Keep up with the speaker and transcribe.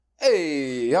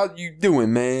Hey, how you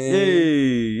doing, man?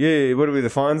 Hey, what are we, the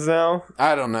Fonz now?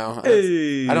 I don't know.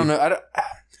 Hey. I don't know.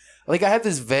 I have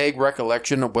this vague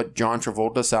recollection of what John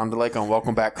Travolta sounded like on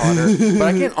Welcome Back, Kotter, but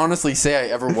I can't honestly say I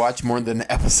ever watched more than an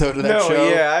episode of that show. No,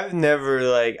 yeah, I've never,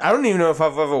 I don't even know if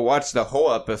I've ever watched the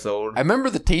whole episode. I remember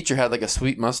the teacher had, a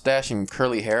sweet mustache and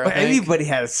curly hair, But everybody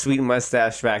had a sweet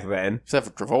mustache back then. Except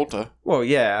for Travolta. Well,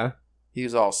 yeah. He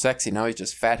was all sexy. Now he's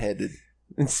just fat-headed.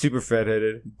 And super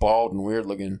fat-headed. Bald and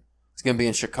weird-looking. He's going to be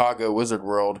in Chicago Wizard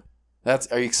World. Are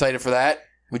you excited for that?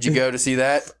 Would you go to see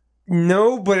that?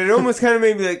 No, but it almost kind of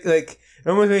made me it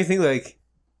almost made me think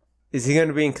is he going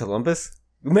to be in Columbus?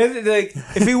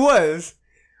 If he was,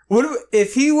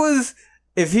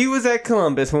 if he was at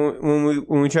Columbus when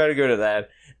we tried to go to that,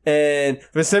 and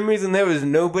for some reason there was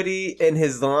nobody in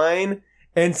his line,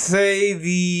 and say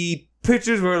the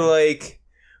pictures were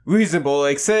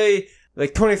reasonable, say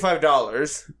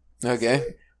 $25.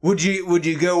 Okay. Would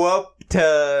you go up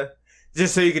to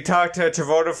just so you could talk to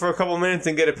Travolta for a couple minutes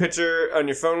and get a picture on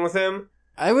your phone with him?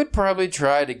 I would probably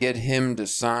try to get him to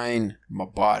sign my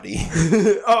body.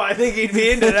 Oh, I think he'd be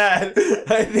into that.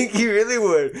 I think he really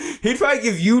would. He'd probably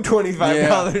give you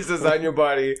 $25 to sign your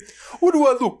body. What do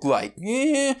I look like?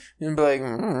 Yeah. And be like,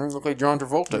 look like John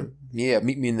Travolta. Yeah,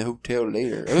 meet me in the hotel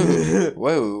later. Ooh,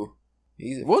 whoa.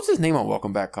 What's his name on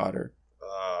Welcome Back, Kotter?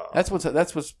 That's what's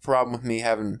the problem with me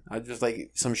having just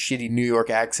some shitty New York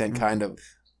accent kind of,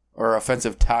 or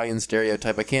offensive Italian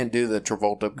stereotype. I can't do the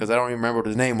Travolta because I don't even remember what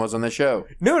his name was on the show.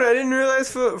 No, what I didn't realize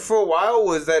for a while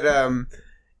was that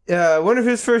one of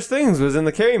his first things was in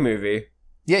the Carrie movie.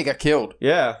 Yeah, he got killed.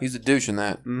 Yeah. He's a douche in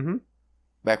that. Mm-hmm.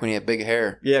 Back when he had big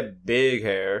hair. Yeah, big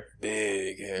hair.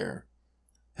 Big hair.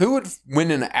 Who would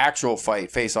win in an actual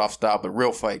fight, face-off style, but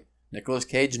real fight? Nicolas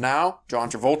Cage now?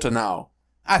 John Travolta now?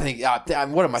 I think,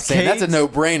 what am I saying? Cage? That's a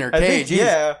no-brainer. Cage,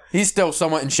 he's still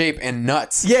somewhat in shape and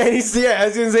nuts. Yeah, I was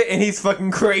going to say, and he's fucking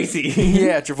crazy.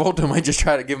 Yeah, Travolta might just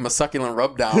try to give him a succulent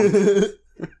rub down.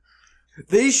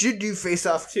 They should do Face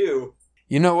Off too.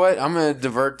 You know what? I'm going to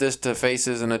divert this to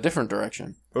faces in a different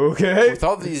direction. Okay. With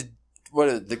all these, what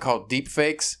are they called, deep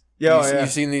fakes? Yeah, You've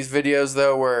seen these videos,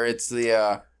 though, where it's they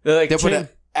put an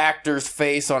actor's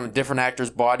face on a different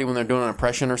actor's body when they're doing an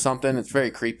impression or something. It's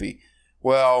very creepy.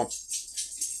 Well...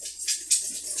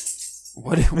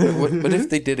 What if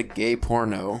they did a gay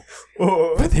porno,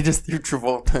 but they just threw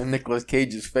Travolta and Nicolas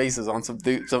Cage's faces on some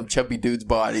chubby dude's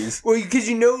bodies? Well, because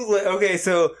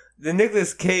so the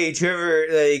Nicolas Cage, whoever,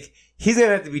 he's going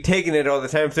to have to be taking it all the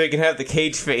time so he can have the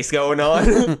Cage face going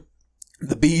on.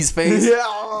 The bee's face?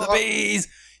 Yeah. The bees!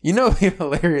 You know, it's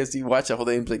hilarious. You watch the whole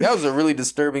thing and it's that was a really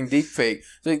disturbing deep fake.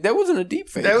 It's that wasn't a deep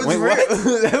fake. That was real. What?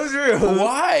 That was real.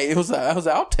 Why? It was an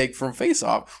outtake from Face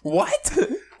Off. What?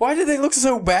 Why did they look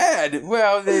so bad?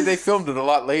 Well, they filmed it a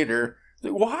lot later.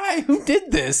 Why? Who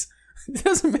did this? It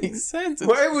doesn't make sense.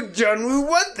 Why would John Woo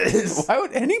want this? Why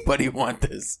would anybody want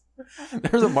this?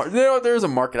 There's a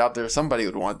market out there. Somebody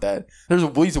would want that. There's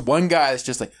at least one guy that's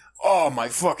just oh, my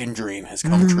fucking dream has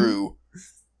come true.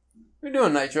 What are you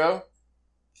doing, Nitro?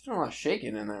 He's doing a lot of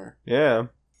shaking in there. Yeah.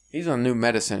 He's on new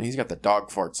medicine. He's got the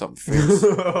dog fart something fierce.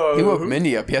 He woke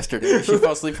Mindy up yesterday. She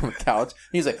fell asleep on the couch.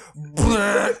 He's like,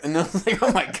 bleh, and I was like,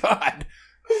 oh my god.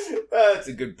 That's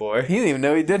a good boy. He didn't even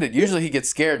know he did it. Usually he gets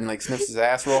scared and sniffs his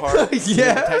ass real hard.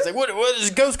 Yeah. He's like, what is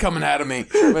this ghost coming out of me?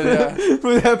 But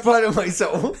with that part of my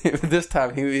soul. This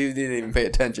time he didn't even pay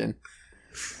attention.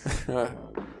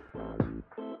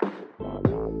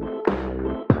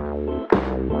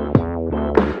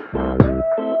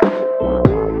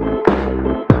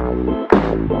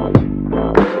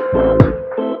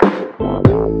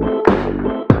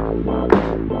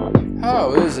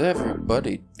 How is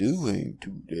everybody doing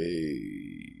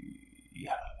today?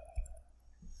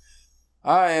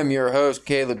 I am your host,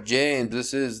 Caleb James.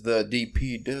 This is the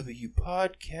DPW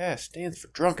podcast. Stands for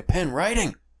Drunken Pen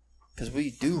Writing. Because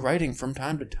we do writing from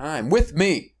time to time. With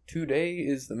me today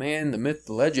is the man, the myth,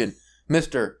 the legend,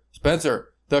 Mr. Spencer,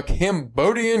 the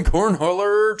Cambodian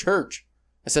Cornholer Church.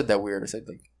 I said that weird. I said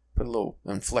put a little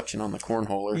inflection on the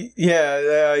cornholer.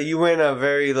 Yeah, you went a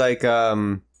very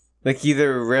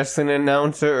either wrestling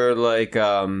announcer or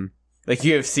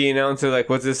UFC announcer.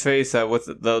 What's his face? What's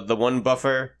the one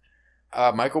Buffer?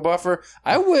 Michael Buffer.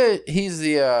 He's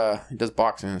he does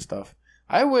boxing and stuff.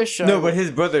 I wish... no, but his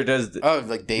brother does...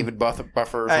 David Buffer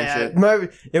or some shit.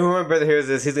 When my brother hears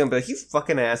this, he's going to be like, you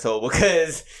fucking asshole,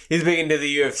 because he's big into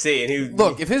the UFC. And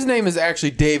Look, if his name is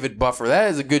actually David Buffer,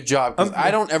 that is a good job, because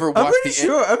I don't ever watch I'm pretty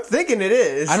sure. I'm thinking it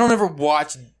is. I don't ever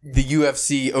watch the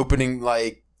UFC opening,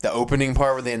 the opening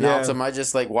part where they announce them. I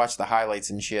just, watch the highlights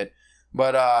and shit.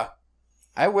 But,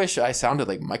 I wish I sounded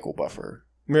like Michael Buffer.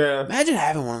 Yeah. Imagine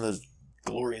having one of those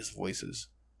glorious voices.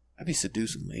 I'd be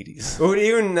seducing ladies. What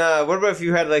about if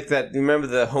you had like that? Remember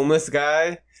the homeless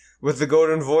guy with the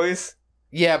golden voice?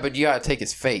 Yeah, but you gotta take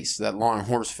his face, that long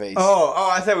horse face.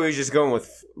 Oh! I thought we were just going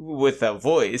with a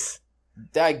voice.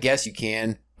 I guess you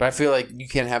can, but I feel like you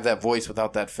can't have that voice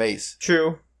without that face.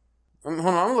 True. Hold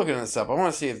on, I'm looking this up. I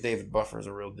want to see if David Buffer is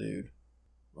a real dude.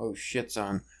 Oh shit,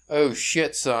 son.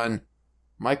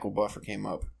 Michael Buffer came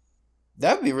up.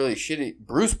 That would be really shitty.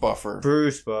 Bruce Buffer.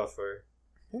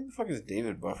 Who the fuck is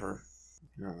David Buffer?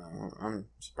 I don't know. I'm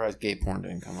surprised gay porn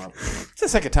didn't come up. It's the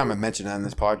second time I mentioned that in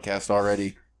this podcast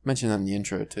already. Mentioned that in the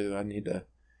intro, too. I need to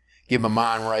get my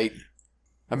mind right.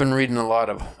 I've been reading a lot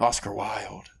of Oscar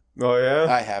Wilde. Oh, yeah?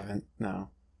 I haven't, no.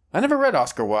 I never read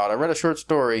Oscar Wilde. I read a short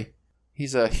story.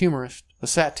 He's a humorist, a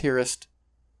satirist,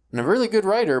 and a really good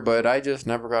writer, but I just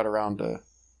never got around to...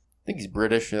 I think he's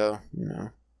British, though, you know.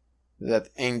 That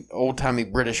old-timey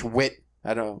British wit.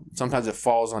 Sometimes it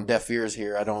falls on deaf ears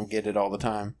here. I don't get it all the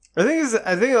time. I think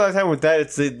a lot of time with that,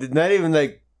 it's not even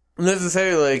like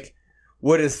necessarily like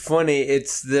what is funny.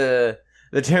 It's the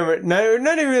term, not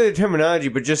even really the terminology,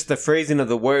 but just the phrasing of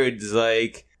the words.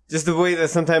 Like just the way that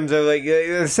sometimes they're like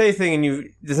they say a thing,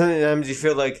 and sometimes you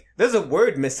feel like there's a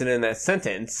word missing in that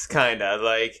sentence, kind of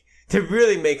like to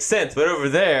really make sense. But over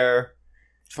there,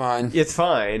 it's fine. It's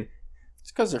fine.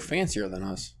 It's because they're fancier than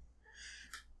us.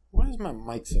 Why is my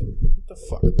mic so... What the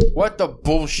fuck? What the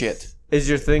bullshit? Is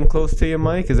your thing close to your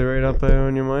mic? Is it right up there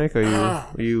on your mic?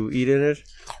 Are you eating it?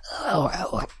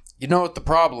 You know what the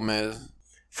problem is? I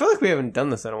feel like we haven't done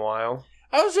this in a while.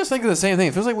 I was just thinking the same thing.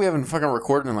 It feels like we haven't fucking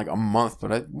recorded in like a month,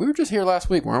 but we were just here last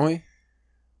week, weren't we?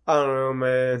 I don't know,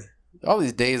 man. All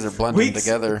these days are blending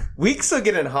together. Weeks are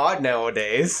getting hard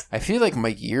nowadays. I feel like my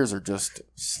years are just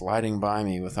sliding by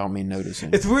me without me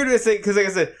noticing. It's weird to say, because like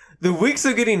I said, the weeks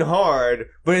are getting hard,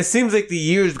 but it seems like the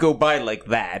years go by like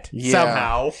that,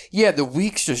 somehow. Yeah, the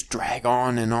weeks just drag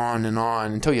on and on and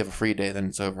on until you have a free day, then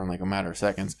it's over in like a matter of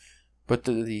seconds. But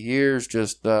the years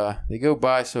just, they go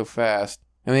by so fast.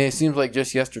 I mean, it seems like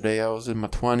just yesterday I was in my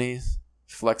 20s,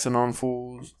 flexing on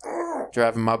fools,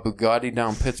 driving my Bugatti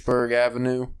down Pittsburgh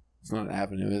Avenue. It's not an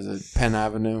avenue, is it? Penn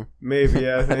Avenue?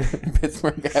 Maybe, I think.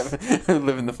 Pittsburgh Avenue. I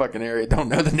live in the fucking area. Don't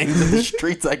know the names of the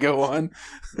streets I go on.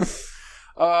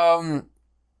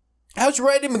 How's your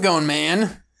writing been going,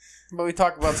 man? But we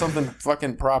talk about something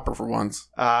fucking proper for once.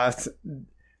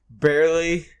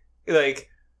 Barely. Like,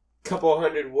 a couple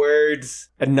 100 words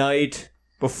a night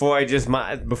before I just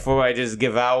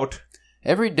give out.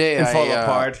 Every day and fall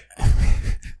apart.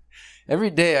 Every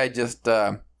day I just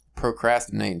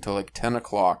procrastinate until like 10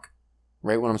 o'clock.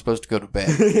 Right when I'm supposed to go to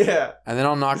bed. Yeah. And then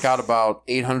I'll knock out about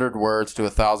 800 words to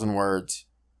 1,000 words.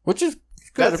 Which is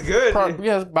good. That's good.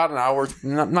 It's about an hour's,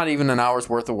 not even an hour's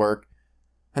worth of work.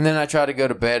 And then I try to go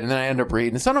to bed, and then I end up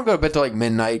reading. So I don't go to bed till like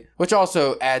midnight, which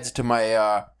also adds to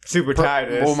my... super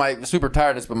tiredness. My super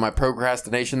tiredness, but my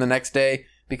procrastination the next day,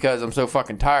 because I'm so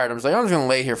fucking tired. I'm just like, I'm just going to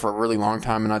lay here for a really long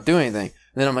time and not do anything.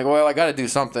 And then I'm like, well, I got to do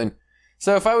something.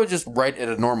 So if I would just write at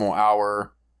a normal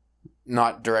hour...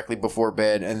 not directly before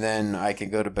bed, and then I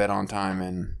could go to bed on time,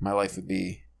 and my life would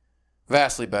be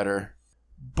vastly better.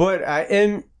 But I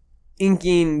am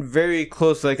inking very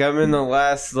close. Like, I'm in the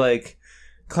last, like,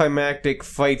 climactic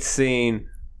fight scene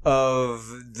of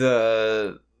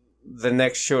the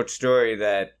next short story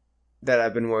that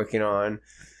I've been working on.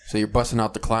 So you're busting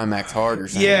out the climax hard or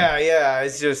something? Yeah.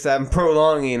 It's just I'm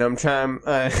prolonging. I'm trying.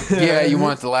 Yeah, you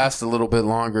want it to last a little bit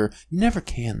longer. You never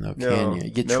can, though, can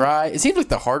you? You try. It seems like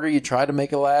the harder you try to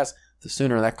make it last, the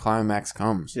sooner that climax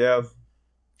comes. Yeah.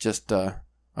 Just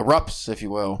erupts, if you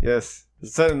will. Yes.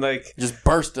 It's something like... just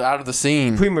burst out of the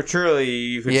scene. Prematurely,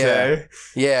 you could say.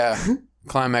 Yeah.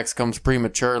 Climax comes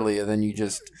prematurely, and then you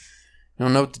just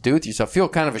don't know what to do with yourself. Feel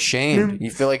kind of ashamed. You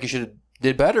feel like you should have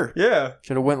did better. Yeah.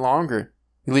 Should have went longer.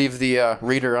 You leave the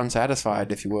reader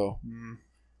unsatisfied, if you will.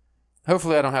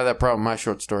 Hopefully I don't have that problem in my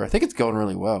short story. I think it's going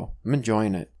really well. I'm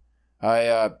enjoying it.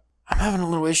 I'm having a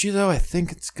little issue, though. I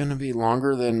think it's going to be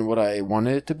longer than what I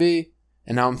wanted it to be.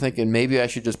 And now I'm thinking maybe I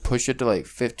should just push it to like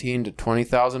 15 to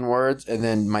 20,000 words, and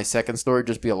then my second story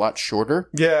just be a lot shorter.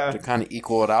 Yeah. To kind of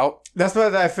equal it out. That's why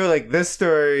I feel like this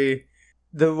story,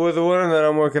 the one that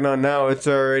I'm working on now, it's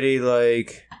already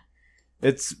like,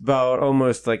 it's about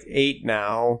almost like 8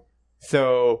 now.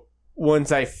 So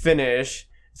once I finish,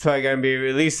 it's probably going to be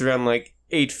released around like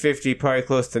 8:50, probably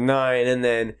close to 9. And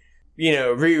then,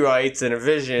 rewrites and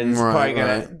revisions, probably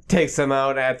going to take some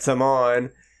out, add some on.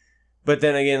 But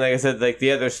then again, like I said, like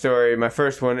the other story, my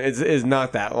first one is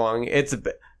not that long.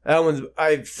 That one's,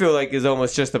 I feel like, is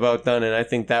almost just about done. And I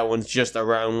think that one's just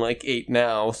around like 8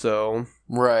 now. So.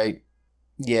 Right.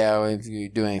 Yeah. If you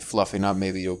do any fluffing up,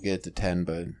 maybe you'll get to 10,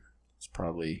 but it's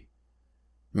probably...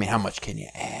 I mean, how much can you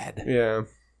add? Yeah.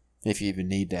 If you even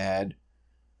need to add.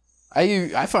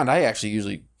 I find I actually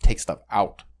usually take stuff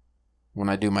out when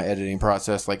I do my editing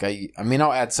process. Like,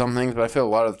 I'll add some things, but I feel a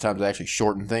lot of the times I actually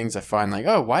shorten things. I find, like,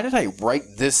 oh, why did I write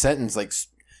this sentence, like,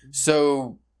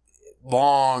 so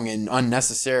long and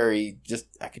unnecessary?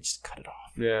 I could just cut it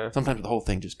off. Yeah. Sometimes the whole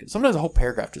thing sometimes the whole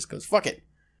paragraph just goes, fuck it.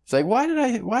 It's like, why did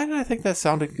I think that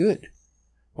sounded good?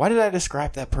 Why did I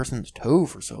describe that person's toe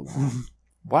for so long?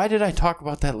 Why did I talk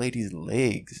about that lady's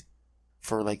legs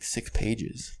for like 6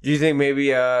 pages? Do you think maybe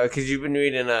because you've been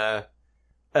reading a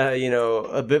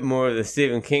bit more of the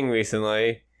Stephen King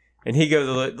recently, and he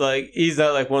goes like he's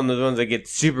not like one of those ones that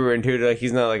gets super into it. Like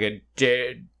he's not like a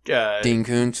Dean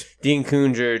Koontz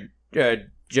or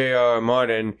J.R.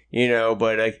 Martin,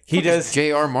 but like he does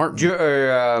J.R. Martin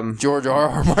George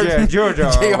R.R. Martin. Yeah, George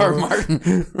R.R. J.R.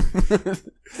 Martin.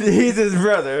 He's his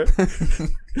brother.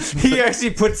 He actually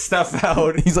puts stuff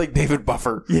out. He's like David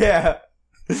Buffer. Yeah.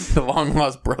 The long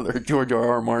lost brother, George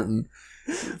R.R. Martin.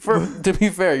 To be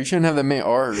fair, you shouldn't have that many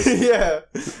R's. Yeah.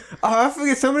 I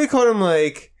forget, somebody called him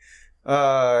like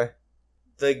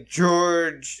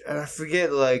George, I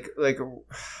forget, like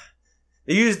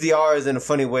they used the R's in a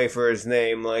funny way for his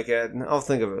name. Like, I'll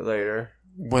think of it later.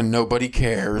 When nobody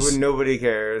cares. When nobody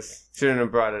cares. Shouldn't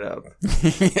have brought it up.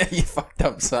 Yeah, you fucked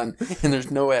up, son. And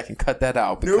there's no way I can cut that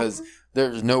out because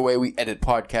there's no way we edit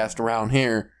podcast around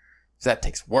here. Because that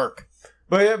takes work.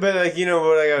 But like, but like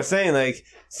I was saying, like,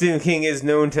 Stephen King is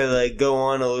known to, like, go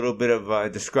on a little bit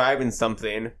of describing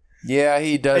something. Yeah,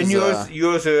 he does. And you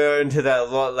also are into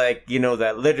that lot, like,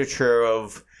 that literature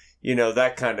of,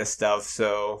 that kind of stuff,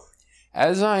 so...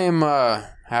 As I am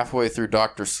halfway through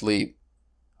Dr. Sleep,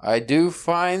 I do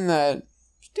find that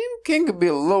Stephen King could be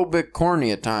a little bit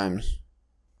corny at times.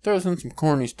 Throws in some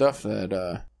corny stuff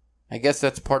that, I guess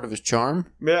that's part of his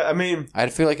charm. Yeah, I mean... I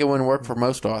feel like it wouldn't work for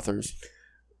most authors.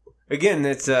 Again,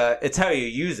 it's how you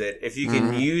use it. If you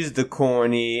can use the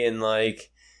corny and, like,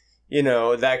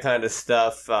 that kind of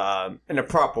stuff in a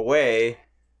proper way.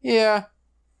 Yeah.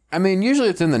 I mean, usually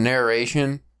it's in the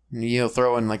narration. You'll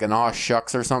throw in, like, an aw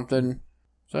shucks or something.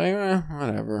 So,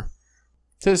 whatever.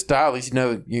 It's his style. At least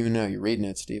you know you're reading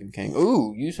it, Stephen King.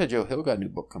 Ooh, you said Joe Hill got a new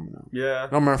book coming out. Yeah. I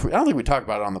don't think we talked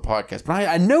about it on the podcast, but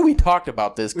I know we talked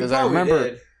about this because I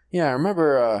remember. Did. Yeah, I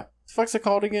remember. What the fuck's it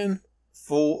called again?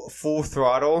 Full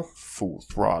Throttle. Full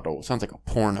Throttle. Sounds like a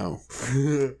porno.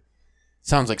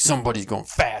 Sounds like somebody's going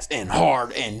fast and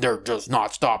hard and they're just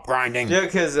not stop grinding. Yeah,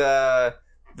 because that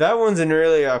one's in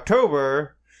early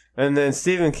October, and then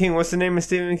Stephen King. What's the name of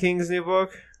Stephen King's new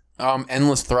book?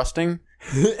 Endless Thrusting.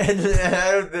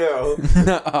 I don't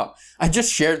know. I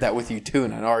just shared that with you too,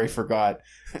 and I already forgot.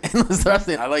 Endless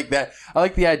Thrusting. I like that. I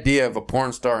like the idea of a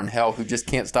porn star in hell who just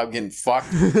can't stop getting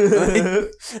fucked.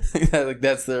 Like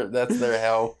that's their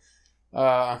hell.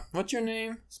 What's your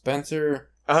name? Spencer.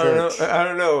 I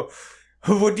don't know.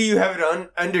 What do you have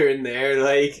it under in there?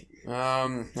 Like,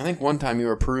 I think one time you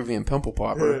were a Peruvian pimple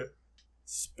popper.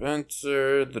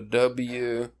 Spencer the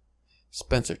W.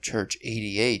 Spencer Church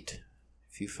 88.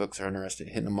 If you folks are interested,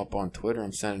 hitting him up on Twitter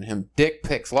and sending him dick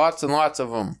pics, lots and lots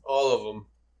of them. All of them.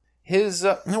 His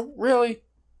no, really,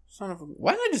 son of a.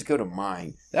 Why didn't I just go to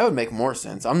mine? That would make more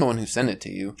sense. I'm the one who sent it to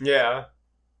you. Yeah.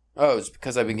 Oh, it's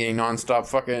because I've been getting nonstop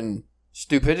fucking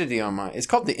stupidity on mine. It's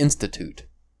called The Institute.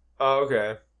 Oh,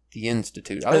 okay. The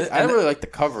Institute. I really like the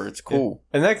cover. It's cool.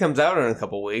 And that comes out in a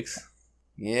couple weeks.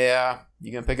 Yeah.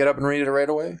 You gonna pick it up and read it right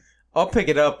away? I'll pick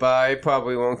it up. I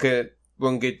probably won't get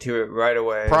to it right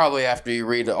away. Probably after you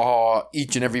read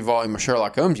each and every volume of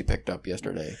Sherlock Holmes you picked up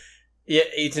yesterday. Yeah,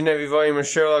 each and every volume of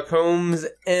Sherlock Holmes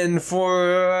and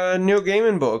 4 Neil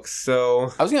Gaiman books,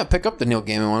 so... I was going to pick up the Neil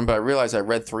Gaiman one, but I realized I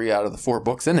read 3 out of the 4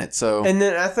 books in it, so... And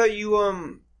then I thought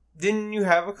you, didn't you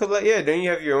have don't you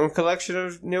have your own collection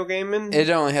of Neil Gaiman? It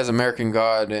only has American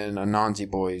God and Anansi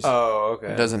Boys. Oh,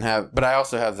 okay. It doesn't have... But I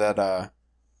also have that,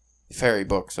 fairy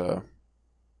book, so...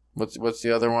 What's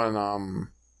the other one,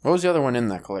 What was the other one in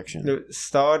that collection?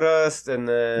 Stardust, and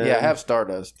then... Yeah, I have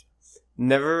Stardust.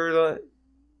 Neverland...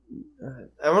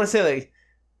 I want to say, like...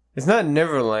 It's not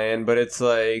Neverland, but it's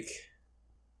like...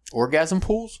 Orgasm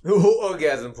Pools?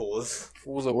 Orgasm Pools.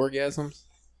 Pools of Orgasms?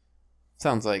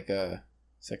 Sounds like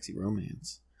sexy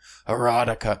romance.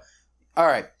 Erotica.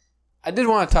 Alright. I did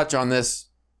want to touch on this,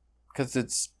 because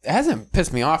it hasn't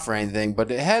pissed me off or anything, but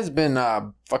it has been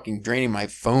fucking draining my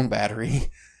phone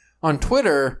battery. On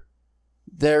Twitter...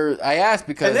 I asked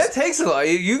because... And that takes a lot.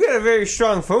 You got a very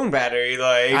strong phone battery,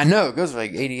 like... I know, it goes for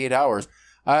like 88 hours.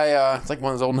 It's like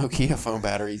one of those old Nokia phone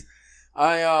batteries.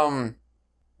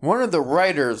 One of the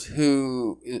writers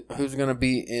who's going to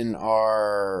be in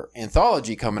our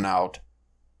anthology coming out,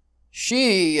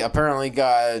 she apparently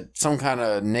got some kind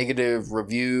of negative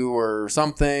review or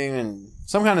something, and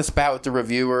some kind of spat with the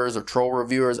reviewers or troll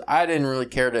reviewers. I didn't really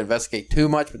care to investigate too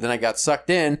much, but then I got sucked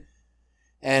in.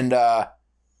 And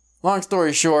long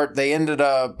story short, they ended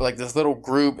up, like, this little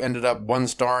group ended up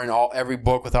 1-starring every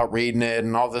book without reading it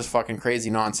and all this fucking crazy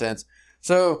nonsense.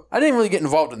 So I didn't really get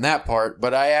involved in that part,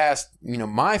 but I asked,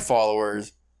 my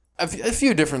followers a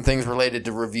few different things related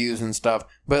to reviews and stuff.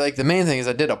 But, like, the main thing is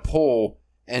I did a poll,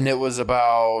 and it was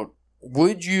about,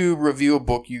 would you review a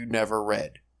book you never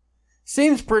read?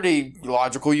 Seems pretty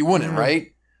logical you wouldn't,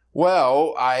 right?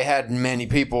 Well, I had many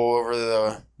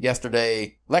people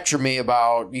yesterday lecture me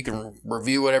about you can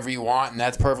review whatever you want and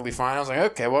that's perfectly fine. I was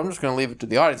like, okay, well, I'm just going to leave it to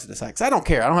the audience to decide because I don't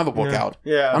care. I don't have a book out.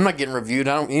 Yeah. I'm not getting reviewed.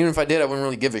 Even if I did, I wouldn't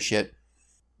really give a shit.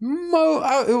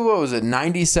 What was it?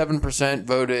 97%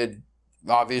 voted.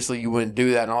 Obviously, you wouldn't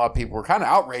do that, and a lot of people were kind of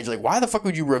outraged. Like, why the fuck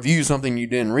would you review something you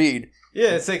didn't read? Yeah,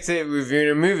 it's like say reviewing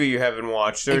a movie you haven't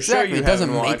watched or exactly. a show you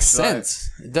haven't watched. It doesn't make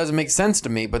sense. It doesn't make sense to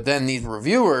me. But then these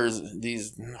reviewers,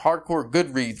 these hardcore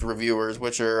Goodreads reviewers,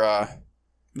 which are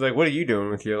like, what are you doing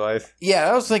with your life? Yeah,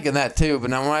 I was thinking that too. But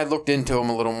now when I looked into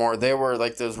them a little more, they were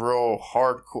like those real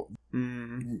hardcore.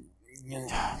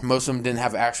 Most of them didn't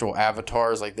have actual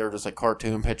avatars. Like they were just like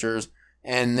cartoon pictures.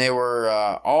 And they were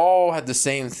all had the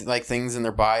same things in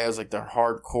their bios, like they're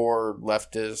hardcore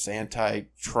leftists,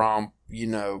 anti-Trump,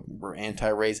 were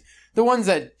anti-race. The ones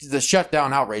that shut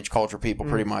down outrage culture people,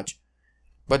 pretty much.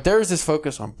 But there's this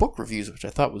focus on book reviews, which I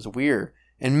thought was weird.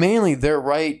 And mainly their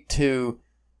right to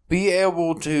be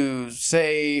able to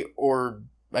say, or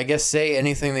I guess say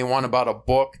anything they want about a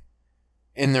book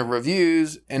in their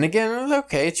reviews. And again,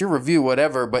 okay, it's your review,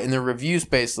 whatever. But in the review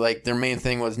space, like their main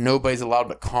thing was nobody's allowed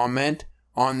to comment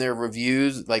on their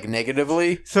reviews, like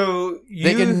negatively. So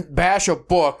they can bash a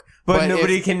book, but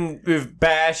nobody can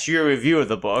bash your review of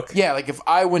the book. Yeah, like if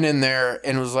I went in there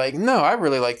and was like, no, I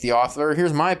really like the author,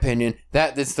 here's my opinion,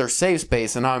 that's their safe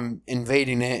space, and I'm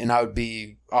invading it, and I would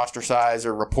be ostracized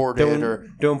or reported.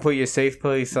 Don't put your safe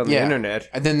place on the internet.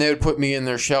 And then they would put me in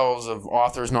their shelves of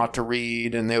authors not to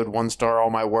read, and they would 1-star all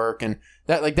my work, and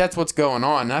that's what's going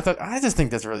on. And I just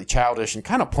think that's really childish and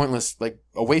kind of pointless, like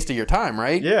a waste of your time,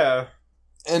 right? Yeah.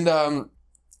 And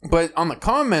but on the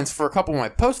comments for a couple of my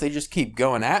posts, they just keep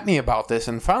going at me about this,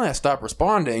 and finally I stopped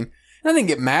responding. And I didn't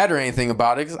get mad or anything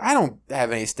about it because I don't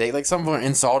have any stake. Like, some of them are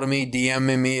insulting me,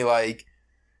 DMing me, like,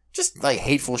 just like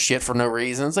hateful shit for no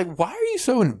reason. It's like, why are you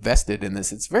so invested in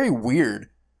this? It's very weird.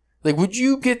 Like, would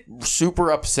you get super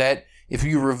upset if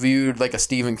you reviewed like a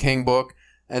Stephen King book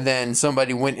and then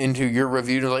somebody went into your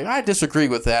review and was like, I disagree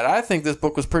with that. I think this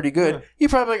book was pretty good. Yeah. You're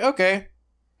probably like, okay.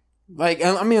 Like,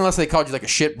 I mean, unless they called you like a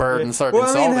shitbird and started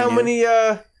insulting you. How many,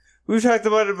 we've talked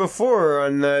about it before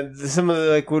on some of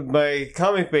the, with my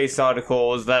comic-based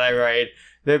articles that I write.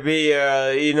 There'd be,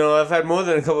 I've had more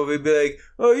than a couple of people be like,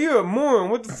 oh, you're a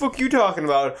moron, what the fuck are you talking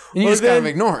about? And you just kind of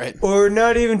ignore it. Or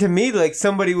not even to me, like,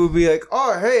 somebody would be like,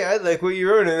 oh, hey, I like what you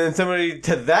wrote, and then somebody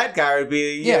to that guy would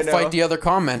be, fight the other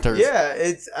commenters.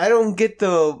 Yeah, I don't get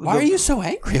the... Why are you so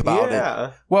angry about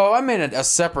it? Well, I made a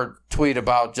separate tweet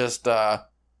about just,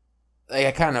 I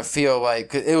kind of feel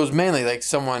like it was mainly like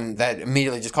someone that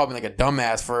immediately just called me like a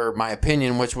dumbass for my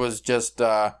opinion, which was just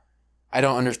I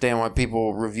don't understand why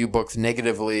people review books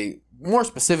negatively, more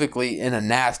specifically in a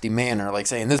nasty manner, like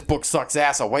saying this book sucks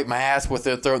ass, I'll wipe my ass with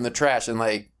it, throw it in the trash, and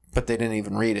but they didn't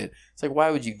even read it. It's like,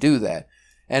 why would you do that?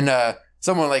 And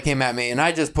someone came at me, and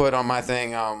I just put on my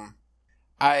thing,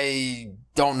 I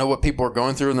don't know what people are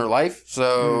going through in their life.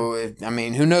 So,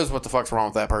 who knows what the fuck's wrong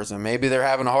with that person? Maybe they're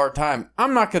having a hard time.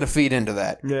 I'm not going to feed into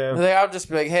that. Yeah. I'll just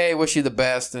be like, hey, wish you the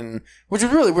best. And which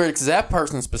is really weird because that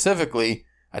person specifically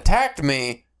attacked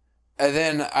me. And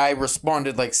then I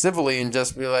responded civilly and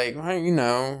just be like,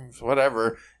 well,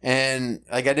 whatever. And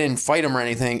I didn't fight him or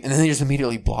anything. And then they just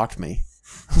immediately blocked me.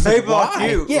 They blocked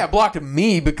you? Yeah, blocked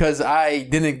me because I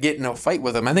didn't get in a fight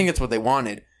with them. I think it's what they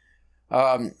wanted.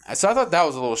 So I thought that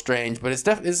was a little strange, but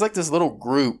it's like this little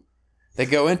group that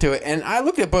go into it, and I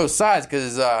looked at both sides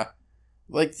because,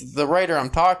 the writer I'm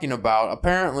talking about,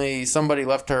 apparently somebody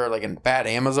left her a bad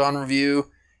Amazon review,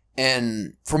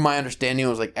 and from my understanding, it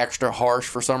was extra harsh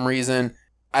for some reason.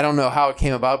 I don't know how it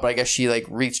came about, but I guess she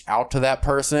reached out to that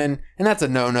person, and that's a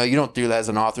no-no. You don't do that as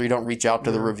an author. You don't reach out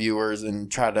to the reviewers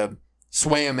and try to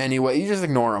sway them anyway. You just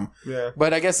ignore them. Yeah.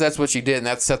 But I guess that's what she did, and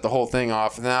that set the whole thing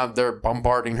off. And now they're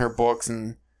bombarding her books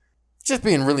and just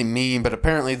being really mean. But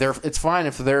apparently it's fine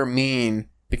if they're mean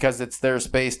because it's their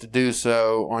space to do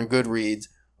so on Goodreads.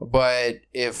 But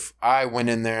if I went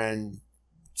in there and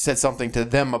said something to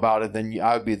them about it, then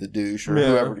I would be the douche or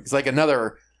whoever. Because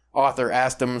another author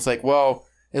asked him, it's well,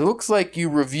 it looks like you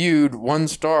reviewed 1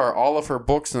 star all of her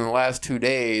books in the last 2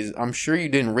 days. I'm sure you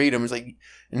didn't read them. It's like,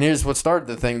 and here's what started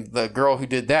the thing. The girl who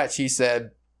did that, she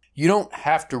said, you don't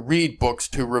have to read books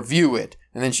to review it.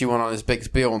 And then she went on this big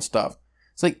spiel and stuff.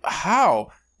 It's like,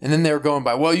 how? And then they were going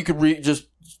by, well, you could just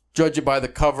judge it by the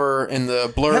cover and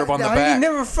the blurb on the back. You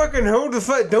never fucking hold the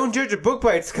fuck. Don't judge a book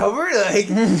by its cover. Like,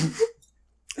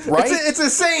 right? It's a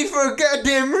saying for a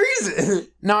goddamn reason.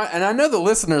 Now, and I know the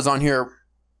listeners on here,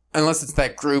 unless it's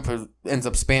that group who ends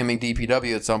up spamming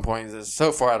DPW at some point.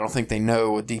 So far, I don't think they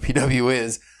know what DPW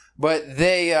is. But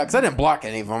they, because I didn't block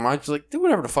any of them. I was just like, do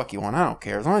whatever the fuck you want. I don't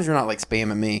care. As long as you're not, like,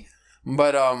 spamming me.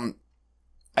 But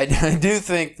I do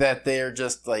think that they're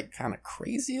just, like, kind of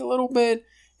crazy a little bit.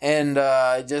 And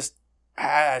I just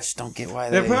don't get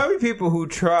why They're probably people who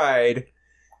tried.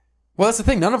 Well, that's the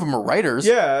thing. None of them are writers.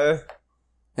 Yeah.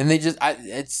 And they just,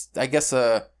 it's, I guess,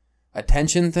 a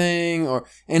attention thing.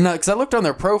 And because I looked on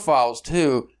their profiles,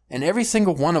 too, and every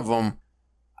single one of them,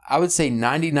 I would say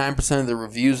 99% of the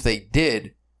reviews they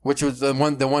did, which was the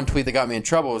one tweet that got me in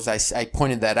trouble, was I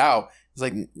pointed that out. It's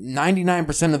like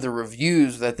 99% of the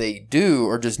reviews that they do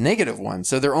are just negative ones.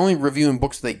 So they're only reviewing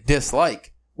books they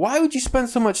dislike. Why would you spend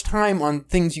so much time on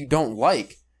things you don't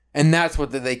like? And that's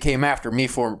what they came after me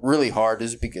for really hard,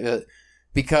 is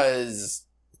because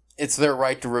it's their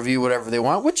right to review whatever they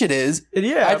want, which it is.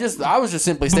 Yeah. I was just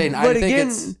simply saying,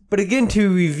 But again, to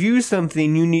review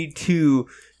something, you need to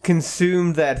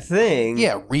consume that thing.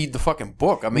 Yeah, read the fucking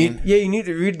book. I mean, you need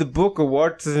to read the book or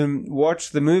watch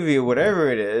the movie or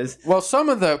whatever it is. Well, some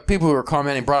of the people who were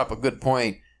commenting brought up a good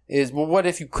point. Is, well, what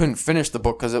if you couldn't finish the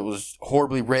book because it was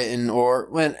horribly written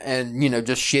and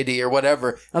just shitty or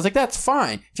whatever? I was like, that's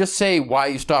fine. Just say why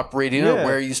you stopped reading it,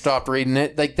 where you stopped reading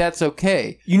it. Like, that's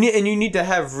okay. You need to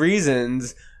have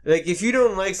reasons. Like, if you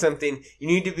don't like something, you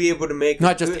need to be able to make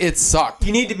it sucked.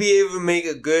 You need to be able to make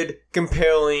a good,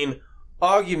 compelling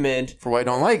argument for why you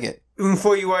don't like it.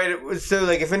 Before you write it. So,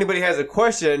 like, if anybody has a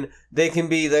question, they can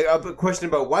be like a question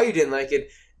about why you didn't like it.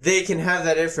 They can have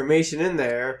that information in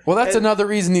there. Well, that's another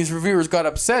reason these reviewers got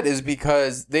upset, is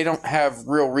because they don't have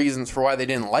real reasons for why they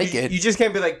didn't like it. You just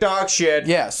can't be like, dog shit.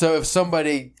 Yeah, so if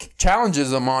somebody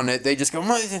challenges them on it, they just go,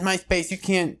 well, this is my space. You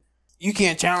can't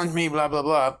challenge me, blah, blah,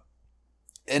 blah.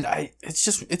 And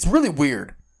it's really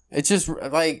weird. It's just,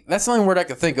 like, that's the only word I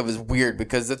could think of is weird,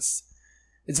 because it's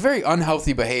very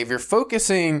unhealthy behavior.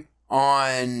 Focusing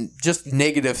on just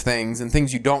negative things and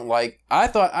things you don't like.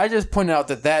 I just pointed out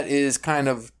that is kind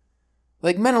of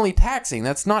like mentally taxing.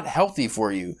 That's not healthy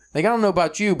for you. Like, I don't know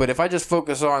about you, but if I just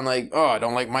focus on like, oh, I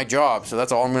don't like my job, so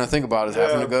that's all I'm going to think about is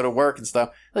having to go to work and stuff.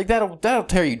 Like, that'll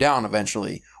tear you down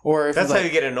eventually. Or if that's how you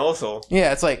get an ulcer.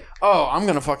 Yeah, it's like, oh, I'm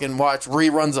going to fucking watch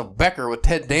reruns of Becker with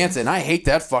Ted Danson. I hate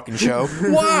that fucking show.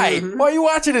 Why? Why are you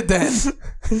watching it then?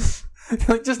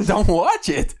 Like, just don't watch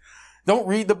it. Don't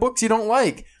read the books you don't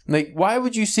like. Like, why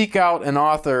would you seek out an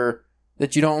author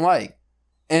that you don't like?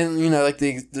 And, like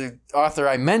the author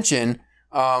I mentioned,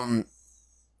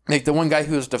 like the one guy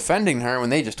who was defending her, when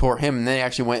they just tore him, and they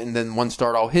actually went and then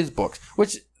 1-starred all his books,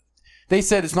 which they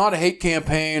said it's not a hate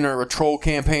campaign or a troll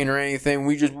campaign or anything.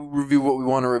 We just review what we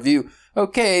want to review.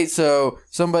 Okay, so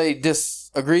somebody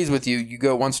disagrees with you, you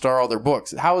go 1-star all their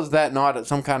books. How is that not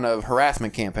some kind of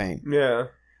harassment campaign? Yeah.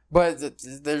 But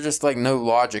there's just like no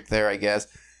logic there, I guess.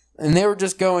 And they were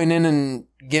just going in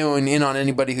on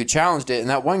anybody who challenged it. And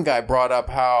that one guy brought up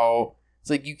how it's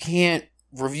like, you can't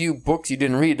review books you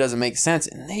didn't read. It doesn't make sense.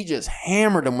 And they just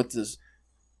hammered him with this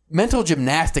mental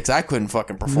gymnastics I couldn't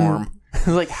fucking perform.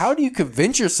 Like, how do you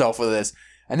convince yourself of this?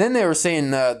 And then they were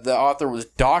saying the author was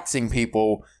doxing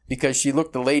people because she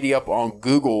looked the lady up on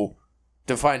Google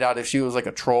to find out if she was like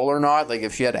a troll or not, like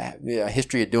if she had a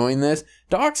history of doing this.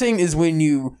 Doxing is when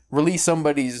you release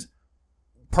somebody's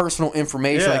personal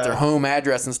information, like their home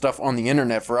address and stuff, on the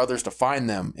internet for others to find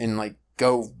them and like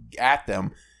go at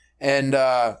them. And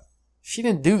she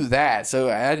didn't do that, so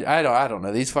I don't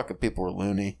know. These fucking people are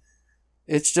loony.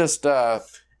 It's just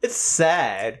it's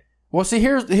sad. Well, see,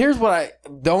 here's what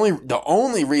the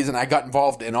only reason I got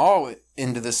involved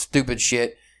into this stupid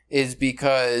shit is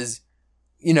because,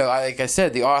 like I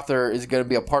said, the author is going to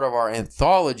be a part of our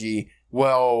anthology.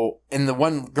 Well, and the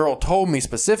one girl told me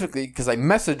specifically, because I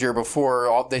messaged her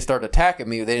before they started attacking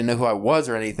me. They didn't know who I was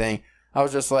or anything. I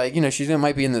was just like, she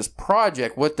might be in this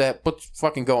project. What's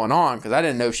fucking going on? Because I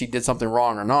didn't know if she did something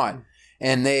wrong or not.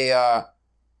 And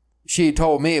she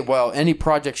told me, well, any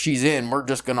project she's in, we're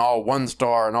just going to all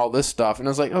 1-star and all this stuff. And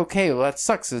I was like, okay, well, that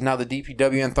sucks. Because now the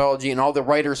DPW anthology and all the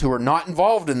writers who are not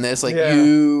involved in this, like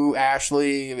you,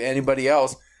 Ashley, anybody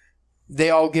else, they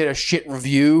all get a shit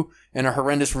review and a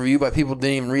horrendous review by people who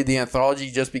didn't even read the anthology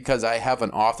just because I have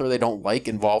an author they don't like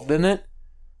involved in it.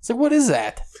 It's like, what is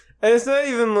that? And it's not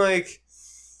even like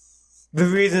the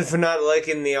reason for not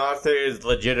liking the author is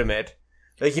legitimate.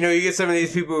 Like, you know, you get some of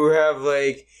these people who have,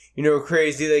 like, you know,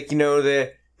 crazy, like, you know,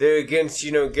 they're against,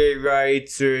 you know, gay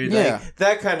rights or, like,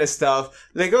 that kind of stuff.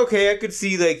 Like, okay, I could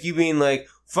see, like, you being like,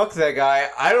 fuck that guy.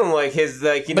 I don't like his,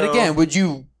 like, you know. But again, would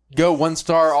you go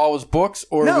 1-star all his books,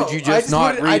 or would you just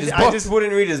not read his books? I just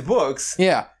wouldn't read his books.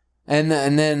 Yeah. And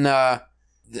then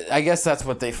I guess that's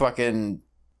what they fucking...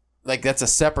 Like, that's a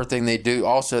separate thing they do.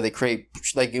 Also, they create,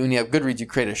 like, when you have Goodreads, you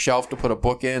create a shelf to put a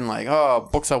book in. Like, oh,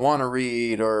 books I want to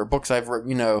read, or books I've read,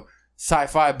 you know,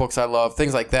 sci-fi books I love,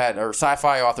 things like that, or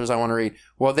sci-fi authors I want to read.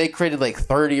 Well, they created, like,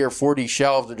 30 or 40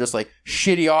 shelves of just, like,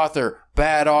 shitty author,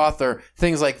 bad author,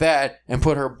 things like that, and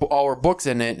put all her books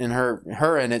in it, and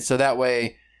her in it, so that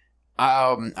way,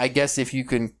 I guess if you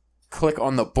can click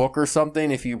on the book or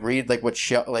something, if you read like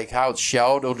how it's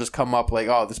shelled, it'll just come up like,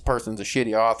 oh, this person's a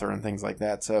shitty author and things like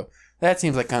that. So that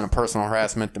seems like kind of personal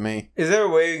harassment to me. Is there a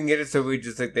way you can get it so we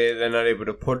just like they're not able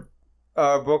to put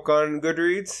a book on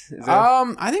Goodreads?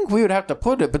 I think we would have to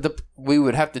put it, but we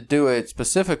would have to do it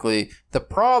specifically. The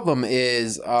problem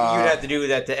is you'd have to do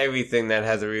that to everything that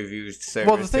has a reviews service.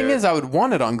 Well, the thing is, I would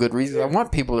want it on Goodreads. I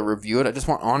want people to review it. I just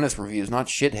want honest reviews, not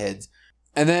shitheads.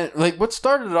 And then, like, what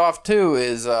started it off, too,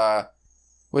 is,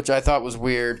 which I thought was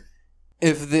weird,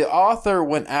 if the author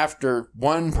went after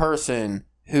one person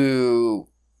who,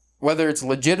 whether it's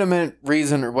legitimate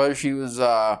reason or whether she was,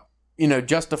 you know,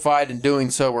 justified in doing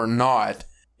so or not,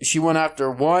 she went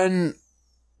after one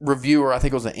reviewer, I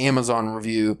think it was an Amazon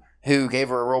review, who gave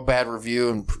her a real bad review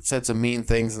and said some mean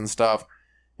things and stuff.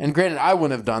 And granted, I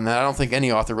wouldn't have done that. I don't think any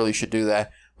author really should do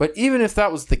that. But even if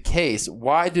that was the case,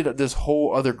 why did this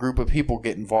whole other group of people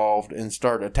get involved and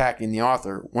start attacking the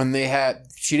author when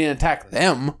she didn't attack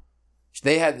them?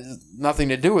 They had nothing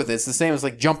to do with it. It's the same as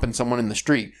like jumping someone in the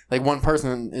street. Like one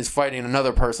person is fighting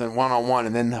another person one-on-one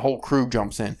and then the whole crew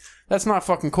jumps in. That's not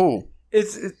fucking cool.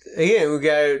 It's again, we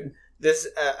got this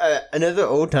another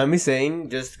old-timey saying,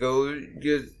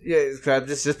 describe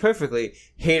this just perfectly.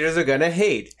 Haters are gonna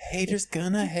hate. Haters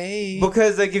gonna hate.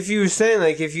 Because, like, if you were saying,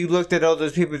 like, if you looked at all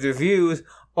those people's reviews,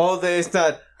 all there's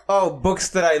not, oh, books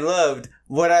that I loved,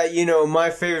 my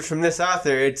favorite from this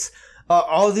author, it's,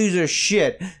 all these are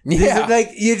shit. Yeah.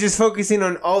 Like, you're just focusing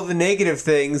on all the negative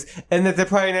things, and that they're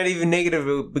probably not even negative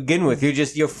to begin with.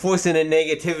 You're forcing a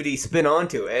negativity spin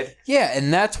onto it. Yeah,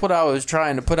 and that's what I was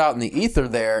trying to put out in the ether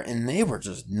there, and they were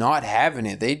just not having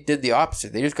it. They did the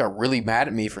opposite. They just got really mad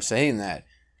at me for saying that.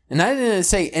 And I didn't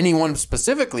say anyone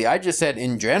specifically. I just said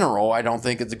in general, I don't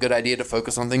think it's a good idea to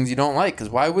focus on things you don't like, because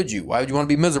why would you? Why would you want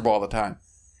to be miserable all the time?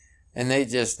 And they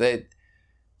just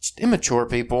immature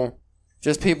people.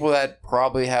 Just people that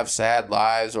probably have sad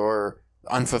lives or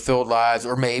unfulfilled lives,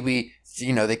 or maybe,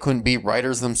 you know, they couldn't be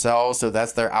writers themselves, so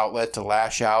that's their outlet to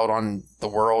lash out on the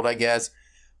world, I guess.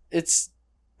 It's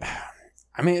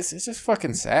just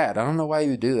fucking sad. I don't know why you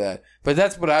would do that. But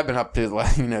that's what I've been up to,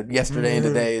 like, you know, yesterday and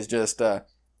today is just,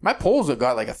 my polls have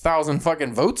got like 1,000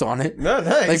 fucking votes on it. No,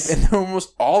 nice. Like, and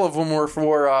almost all of them were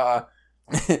for,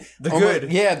 the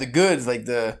good. Yeah, the goods, like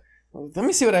let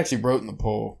me see what I actually wrote in the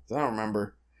poll. I don't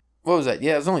remember. What was that?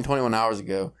 Yeah, it was only 21 hours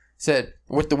ago. Said,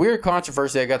 with the weird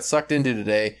controversy I got sucked into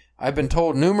today, I've been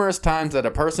told numerous times that a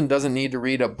person doesn't need to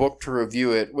read a book to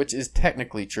review it, which is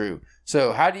technically true.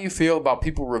 So, how do you feel about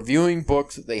people reviewing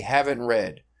books that they haven't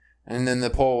read? And then the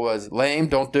poll was, lame,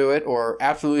 don't do it, or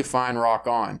absolutely fine, rock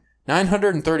on.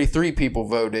 933 people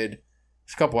voted.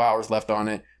 There's a couple hours left on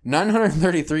it.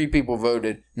 933 people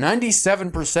voted.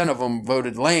 97% of them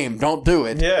voted lame, don't do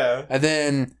it. Yeah. And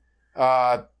then,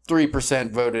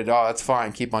 3% voted, oh, that's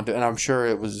fine, keep on doing it. And I'm sure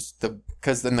it was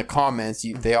because in the comments,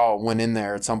 they all went in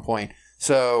there at some point.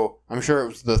 So I'm sure it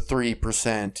was the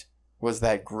 3% was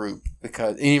that group.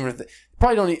 Because even if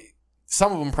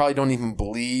some of them probably don't even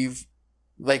believe,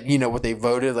 like, you know, what they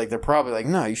voted. Like, they're probably like,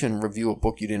 no, you shouldn't review a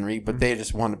book you didn't read. But they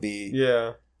just want to be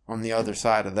on the other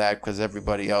side of that because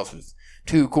everybody else was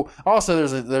too cool. Also,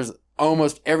 there's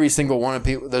almost every single one of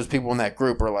those people in that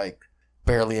group are, like,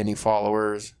 barely any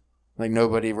followers. Like,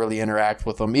 nobody really interacts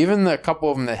with them. Even the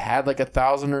couple of them that had, like,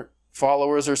 1,000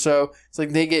 followers or so, it's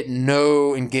like they get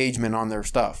no engagement on their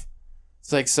stuff.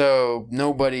 It's like, so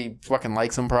nobody fucking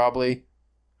likes them probably.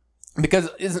 Because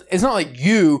it's not like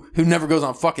you who never goes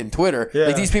on fucking Twitter. Yeah.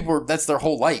 Like, these people, that's their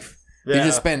whole life. Yeah. They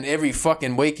just spend every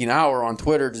fucking waking hour on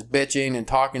Twitter just bitching and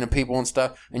talking to people and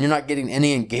stuff, and you're not getting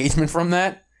any engagement from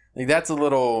that. Like, that's a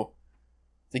little...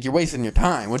 Like, you're wasting your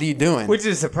time. What are you doing? Which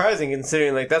is surprising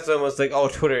considering, like, that's almost like all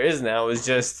Twitter is now, is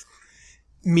just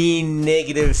mean,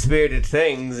 negative, spirited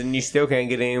things, and you still can't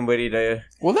get anybody to...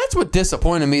 Well, that's what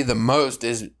disappointed me the most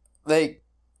is, like,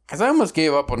 because I almost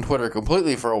gave up on Twitter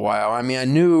completely for a while. I mean, I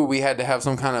knew we had to have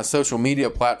some kind of social media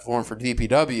platform for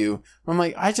DPW. I'm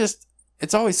like,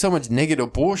 it's always so much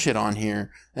negative bullshit on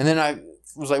here. And then I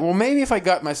was like, well, maybe if I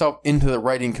got myself into the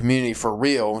writing community for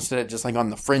real, instead of just like on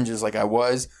the fringes like I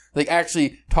was, like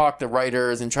actually talk to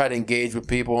writers and try to engage with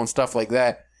people and stuff like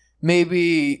that,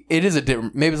 maybe it is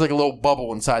maybe it's like a little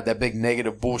bubble inside that big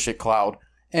negative bullshit cloud.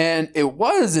 And it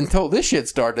was until this shit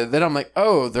started. Then I'm like,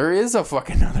 oh, there is a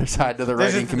fucking other side to the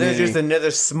writing community. There's just another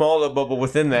smaller bubble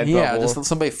within that bubble. Yeah, just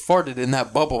somebody farted in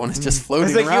that bubble and it's just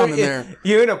floating around in there.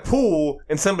 You're in a pool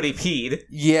and somebody peed.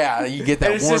 Yeah, you get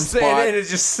that warm spot. And it's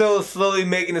just so slowly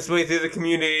making its way through the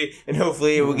community, and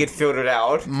hopefully it will get filtered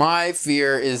out. My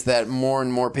fear is that more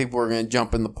and more people are going to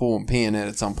jump in the pool and pee in it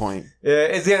at some point. Yeah,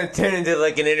 it's going to turn into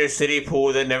like an inner city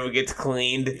pool that never gets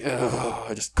cleaned.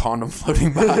 Ugh, just condom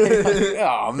floating by.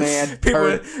 Oh man,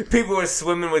 people were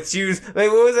swimming with shoes. Like,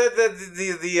 what was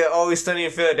that? The Always Sunny in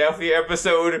Philadelphia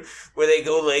episode where they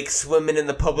go like swimming in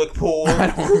the public pool. I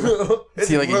don't know.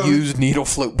 See like a used needle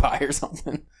float by or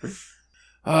something.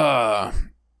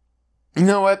 You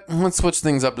know what? Let's switch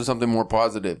things up to something more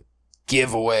positive.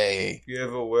 Giveaway.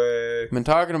 Giveaway. I've been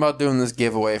talking about doing this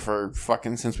giveaway for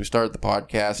fucking since we started the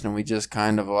podcast, and we just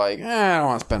kind of like, I don't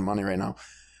want to spend money right now.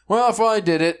 Well, I finally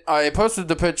did it. I posted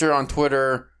the picture on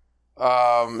Twitter.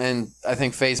 And I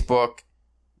think Facebook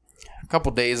a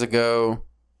couple days ago,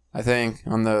 I think,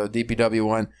 on the DPW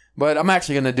one. But I'm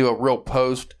actually going to do a real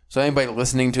post. So anybody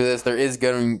listening to this, there is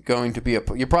going to be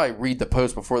you'll probably read the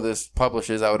post before this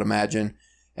publishes, I would imagine.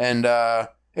 And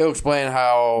it'll explain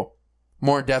how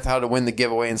more in depth how to win the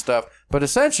giveaway and stuff. But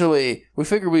essentially, we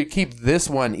figured we'd keep this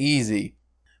one easy.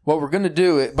 What we're going to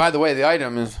do, by the way, the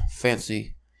item is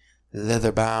fancy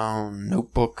leather-bound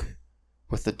notebook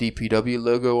with the DPW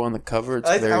logo on the cover. It's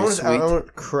very sweet. I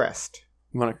want crest.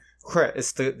 You want a crest?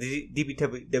 It's the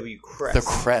DPW crest. The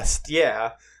crest.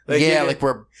 Yeah. Like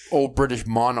we're old British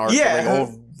monarch. Yeah. Like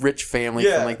old rich family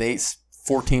from like the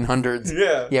 1400s.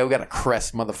 Yeah. Yeah, we got a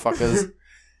crest, motherfuckers.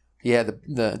 Yeah,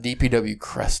 the DPW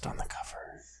crest on the cover.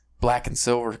 Black and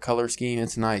silver color scheme.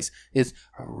 It's nice. It's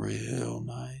real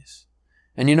nice.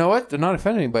 And you know what? They're not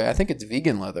offending anybody. I think it's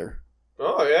vegan leather.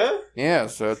 Oh, yeah? Yeah,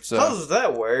 so it's... how does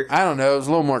that work? I don't know. It's a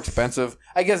little more expensive.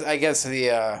 I guess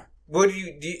the... What do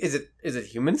you... Is it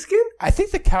human skin? I think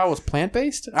the cow was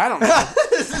plant-based. I don't know.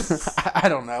 I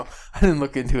don't know. I didn't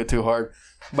look into it too hard.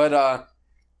 But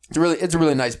it's a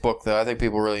really nice book, though. I think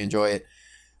people really enjoy it.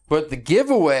 But the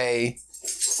giveaway...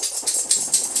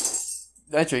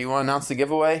 That's right. You want to announce the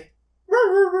giveaway?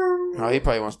 Oh, he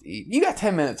probably wants to eat. You got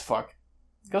 10 minutes, fuck.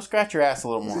 Go scratch your ass a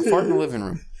little more. Fart in the living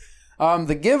room.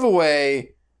 The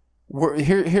giveaway,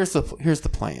 here's the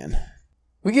plan.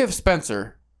 We give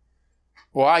Spencer,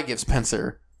 well, I give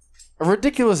Spencer, a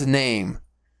ridiculous name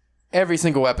every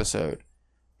single episode.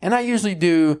 And I usually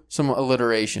do some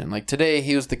alliteration. Like today,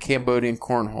 he was the Cambodian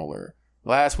cornholer.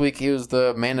 Last week, he was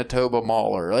the Manitoba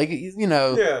mauler. Like,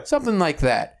 something like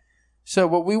that. So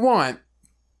what we want,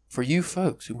 for you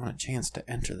folks who want a chance to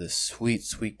enter this sweet,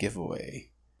 sweet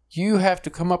giveaway, you have to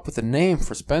come up with a name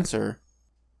for Spencer.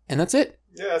 And that's it.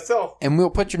 Yeah, so. And we'll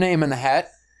put your name in the hat.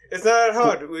 It's not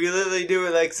hard. We literally do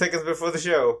it like seconds before the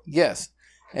show. Yes.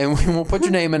 And we'll put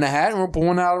your name in the hat and we'll pull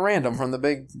one out at random from the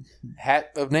big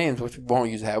hat of names, which we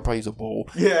won't use a hat, we'll probably use a bowl.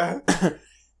 Yeah.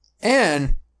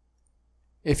 And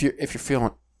if you're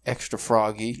feeling extra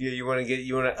froggy. Yeah, you want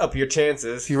to up your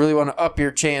chances. If you really want to up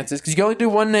your chances, because you can only do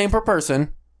one name per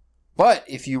person. But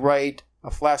if you write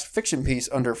a flash fiction piece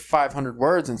under 500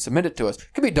 words and submit it to us,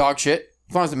 it could be dog shit,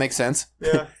 as long as it makes sense.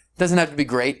 Yeah. Doesn't have to be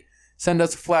great. Send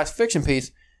us a flash fiction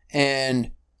piece,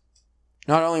 and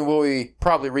not only will we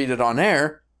probably read it on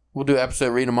air, we'll do an episode,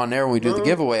 read them on air when we do the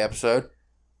giveaway episode.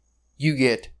 You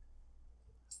get...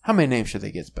 How many names should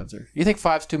they get, Spencer? You think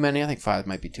 5's too many? I think 5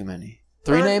 might be too many.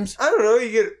 3 names? I don't know.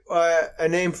 You get a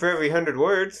name for every 100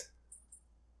 words.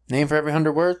 Name for every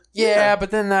 100 words? Yeah,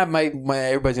 but then that might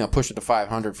everybody's going to push it to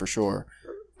 500 for sure.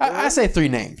 I say 3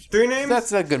 names. 3 names?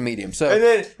 That's a good medium. So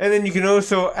and then you can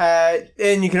also add,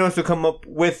 and you can also come up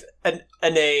with a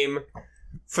name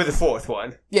for the 4th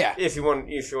one. Yeah. If you want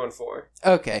 4.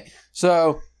 Okay.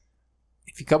 So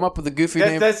if you come up with a goofy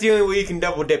name, that's the only way you can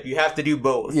double dip. You have to do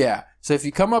both. Yeah. So if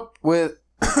you come up with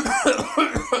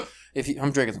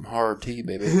I'm drinking some hard tea,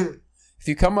 baby. If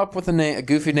you come up with a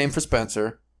goofy name for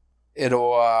Spencer,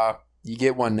 it'll you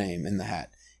get 1 name in the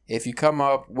hat. If you come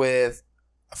up with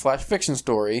a flash fiction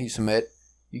story, you submit,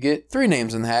 you get 3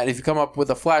 names in the hat. If you come up with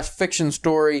a flash fiction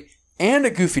story and a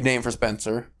goofy name for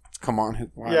Spencer, come on,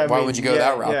 why would you go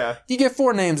that route? Yeah. You get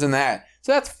 4 names in the hat.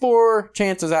 So that's 4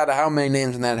 chances out of how many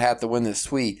names in that hat to win this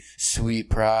sweet, sweet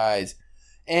prize.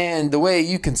 And the way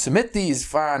you can submit these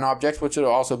fine objects, which will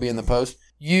also be in the post,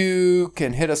 you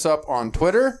can hit us up on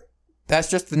Twitter. That's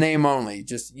just the name only.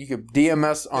 Just you could DM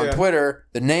us on Twitter,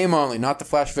 the name only, not the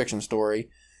Flash Fiction story.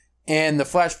 And the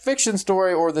Flash Fiction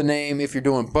story or the name, if you're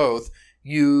doing both,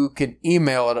 you can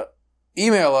email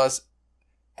us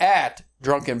at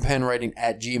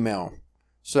drunkenpenwriting@gmail.com.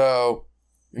 So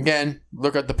again,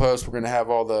 look at the post. We're going to have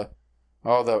all the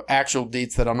actual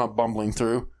deets that I'm not bumbling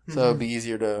through, so it'll be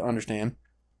easier to understand.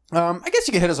 I guess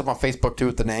you can hit us up on Facebook too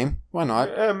with the name. Why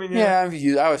not? I mean, I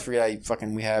always forget how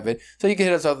we have it. So you can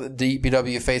hit us up at the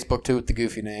DBW Facebook too with the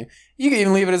goofy name. You can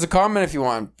even leave it as a comment if you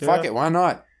want. Fuck it, why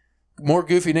not? More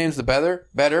goofy names, the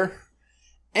better.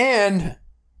 And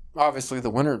obviously the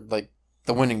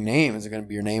winning name is going to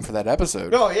be your name for that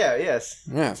episode. Oh yeah, yes.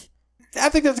 I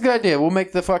think that's a good idea. We'll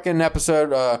make the fucking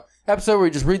episode where we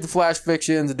just read the Flash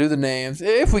Fictions and do the names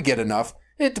if we get enough.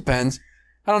 It depends.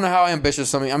 I don't know how ambitious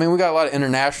something. I mean, we got a lot of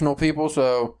international people,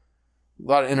 so a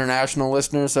lot of international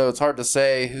listeners, so it's hard to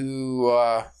say who.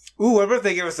 Ooh, what if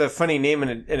they give us a funny name in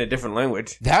a different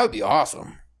language? That would be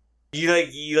awesome. You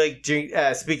like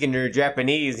speaking your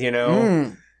Japanese, you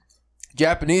know?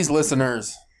 Japanese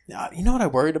listeners. You know what I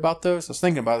worried about those? I was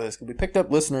thinking about this because we picked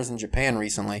up listeners in Japan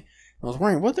recently. I was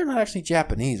worrying, what if they're not actually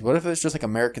Japanese? What if it's just like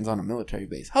Americans on a military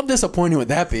base? How disappointing would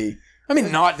that be? I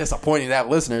mean, not disappointing to have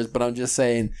listeners, but I'm just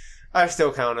saying. I'm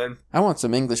still counting. I want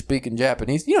some English-speaking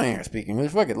Japanese. You don't hear speak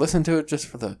English. Fuck it. Listen to it just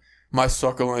for my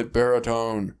succulent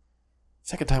baritone.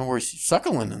 Second time we're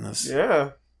succulent in this.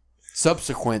 Yeah.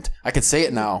 Subsequent. I can say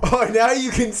it now. Oh, now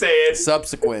you can say it.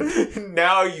 Subsequent.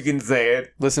 Now you can say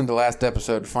it. Listen to last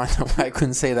episode to find out why I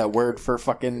couldn't say that word for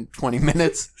fucking 20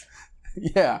 minutes.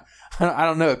 Yeah. I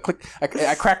don't know. It clicked.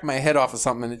 I cracked my head off of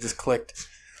something and it just clicked.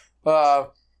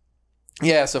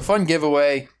 Yeah, so fun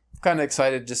giveaway. Kind of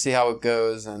excited to see how it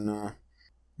goes, and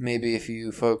maybe if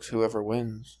you folks, whoever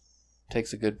wins,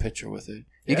 takes a good picture with it.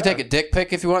 You can take a dick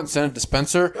pic if you want and send it to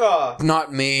Spencer.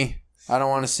 Not me. I don't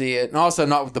want to see it. And also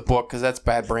not with the book, because that's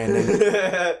bad branding.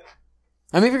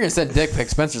 I mean, if you're going to send dick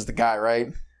pics, Spencer's the guy,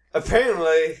 right?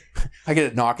 Apparently. I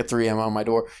get a knock at 3 a.m. on my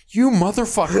door. You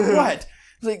motherfucker, what?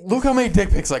 Like, look how many dick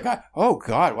pics I got. Oh,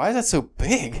 God, why is that so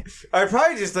big? I'd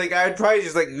probably just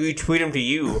retweet them to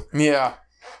you. Yeah.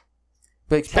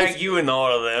 Like, tag you in all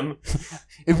of them.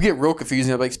 It would get real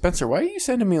confusing. I'd be like, Spencer, why are you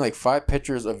sending me like 5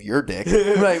 pictures of your dick?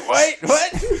 I'm like, wait,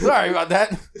 what? Sorry about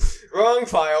that. Wrong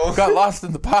file. Got lost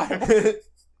in the pile.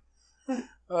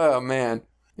 Oh, man.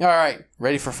 All right.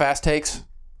 Ready for fast takes?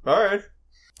 All right.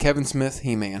 Kevin Smith,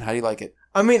 He-Man. How do you like it?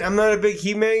 I mean, I'm not a big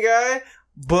He-Man guy,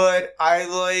 but I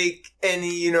like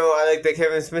that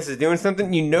Kevin Smith is doing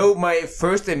something. You know, my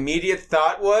first immediate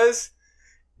thought was,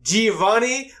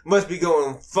 Giovanni must be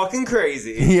going fucking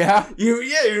crazy. Yeah? You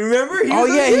remember?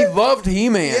 He loved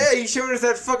He-Man. Yeah, he showed us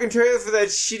that fucking trailer for that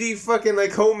shitty fucking,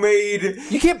 homemade...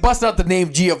 You can't bust out the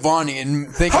name Giovanni and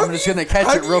think I'm just going to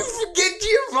catch it real... How do you forget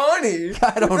Giovanni?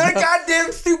 I don't know. That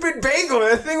goddamn stupid bagel.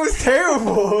 That thing was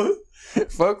terrible.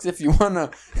 Folks, if you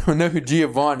want to know who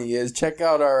Giovanni is, check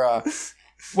out our...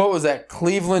 what was that?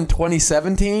 Cleveland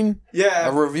 2017? Yeah.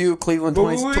 A review of Cleveland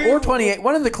 20 or 28.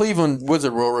 One of the Cleveland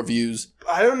Wizard World reviews.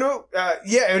 I don't know.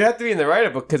 It would have to be in the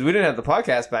write-up because we didn't have the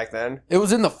podcast back then. It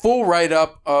was in the full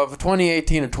write-up of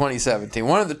 2018 or 2017.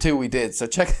 One of the two we did, so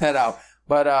check that out.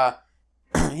 But,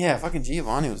 yeah, fucking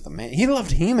Giovanni was the man. He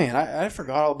loved He-Man. I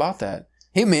forgot all about that.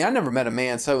 He-Man, I never met a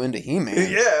man so into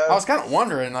He-Man. Yeah. I was kind of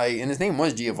wondering, and his name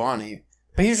was Giovanni.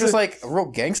 But he's just like a real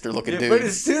gangster-looking dude. But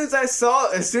as soon as I saw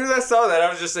that, I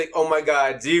was just like, "Oh my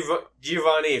god,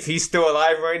 Giovanni! If he's still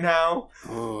alive right now."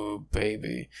 Oh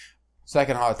baby!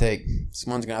 Second hot take. This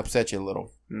one's gonna upset you a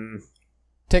little.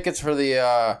 Tickets for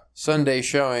the Sunday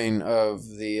showing of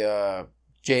the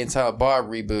Jay and Silent Bob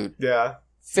reboot. Yeah.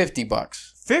 $50.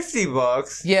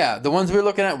 $50? Yeah, the ones we were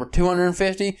looking at were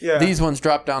 $250. Yeah. These ones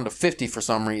dropped down to $50 for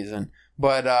some reason,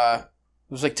 but it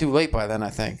was too late by then. I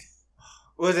think.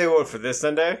 Was they for this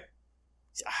Sunday?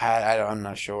 I'm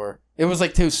not sure. It was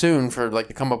too soon for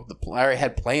to come up with the. I already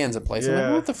had plans in place. Yeah. I'm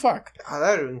like, what the fuck? Oh,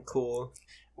 that would have been cool.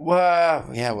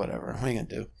 Well, yeah, whatever. What are you gonna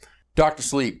do? Dr.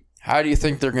 Sleep. How do you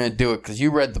think they're gonna do it? Because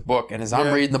you read the book, and as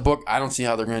I'm reading the book, I don't see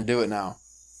how they're gonna do it now.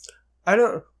 I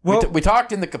don't. Well, we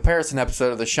talked in the comparison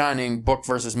episode of The Shining book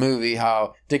versus movie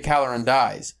how Dick Halloran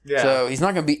dies. Yeah. So he's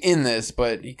not gonna be in this,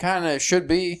 but he kind of should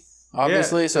be.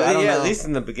 Obviously, so I don't know. At least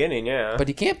in the beginning, yeah. But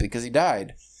he can't be because he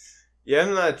died. Yeah,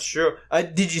 I'm not sure.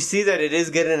 Did you see that it is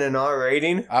getting an R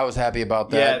rating? I was happy about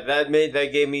that. Yeah,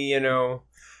 that gave me,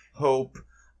 hope.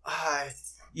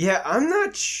 Yeah, I'm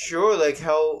not sure,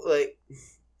 how,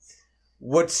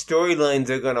 what storylines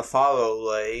they're gonna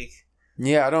follow,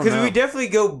 Yeah, I don't know. Because we definitely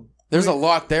go There's a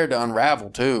lot there to unravel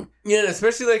too. Yeah, and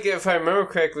especially like if I remember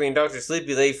correctly in Dr.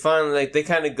 Sleepy, they finally like they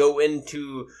kind of go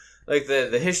into like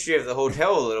the history of the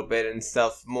hotel a little bit and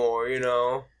stuff more, you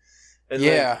know. And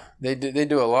yeah, they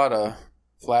do a lot of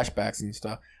flashbacks and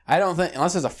stuff. I don't think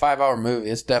unless it's a 5-hour movie,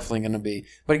 it's definitely going to be.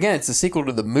 But again, it's a sequel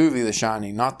to the movie The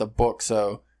Shining, not the book,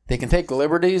 so they can take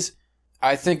liberties.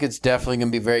 I think it's definitely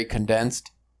going to be very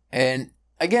condensed. And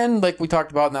again, like we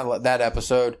talked about in that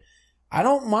episode, I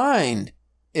don't mind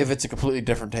if it's a completely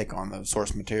different take on the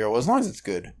source material, as long as it's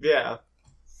good. Yeah.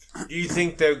 Do you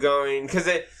think they're going... Because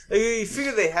you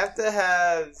figure they have to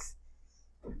have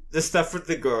the stuff with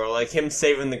the girl, like him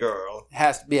saving the girl.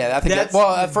 I think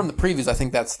from the previews, I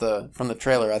think that's from the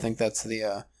trailer, I think that's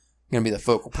the going to be the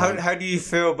focal point. How do you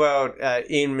feel about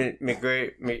Ian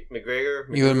McGregor?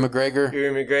 Ewan McGregor?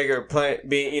 Ewan McGregor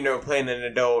playing an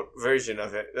adult version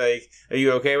of it. Like, are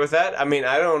you okay with that? I mean,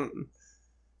 I don't...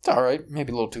 It's alright.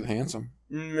 Maybe a little too handsome.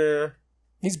 Nah.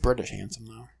 He's British handsome,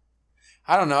 though.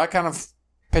 I don't know. I kind of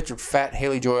pictured fat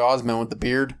Haley Joel Osment with the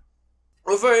beard.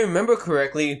 Well, if I remember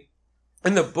correctly,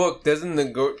 in the book, doesn't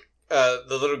the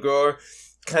little girl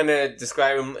kind of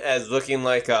describe him as looking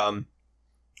like the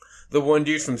one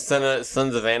dude from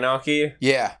Sons of Anarchy?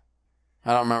 Yeah.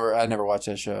 I don't remember. I never watched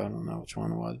that show. I don't know which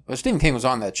one it was. But Stephen King was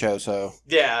on that show, so...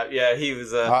 Yeah, he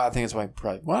was... I think it's why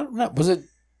probably... What? No, was it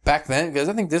back then? Because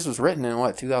I think this was written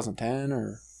in, 2010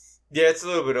 or... Yeah, it's a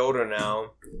little bit older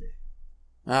now.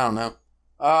 I don't know.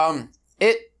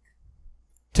 It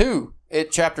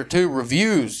Chapter 2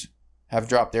 reviews have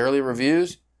dropped, the early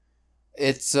reviews.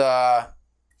 It's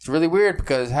really weird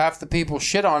because half the people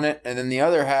shit on it and then the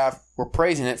other half were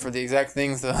praising it for the exact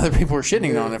things that other people were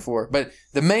shitting on it for. But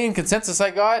the main consensus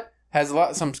I got has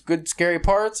some good scary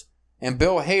parts, and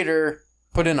Bill Hader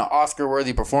put in an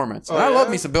Oscar-worthy performance. And I love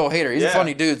me some Bill Hader. He's a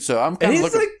funny dude, so I'm kind of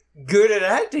looking... good at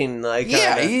acting, like he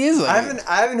is. I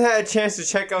haven't had a chance to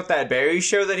check out that Barry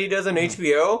show that he does on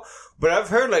HBO, but I've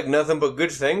heard like nothing but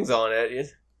good things on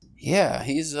it. Yeah,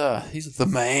 he's the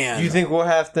man. Do you think we'll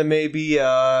have to maybe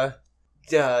try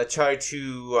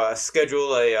to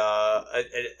schedule a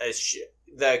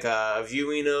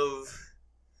viewing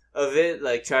of it?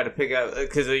 Like try to pick out,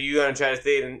 because are you gonna try to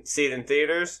see it in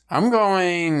theaters? I'm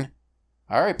going.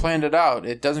 I already planned it out.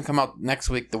 It doesn't come out next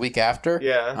week, the week after.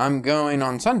 Yeah. I'm going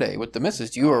on Sunday with the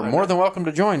missus. You are more than welcome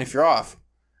to join if you're off.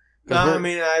 No, I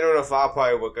mean, I don't know if I'll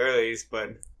probably work earlies,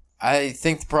 but... I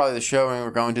think probably the showing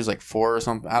we're going to is like 4 or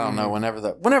something. I don't know, whenever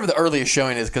the earliest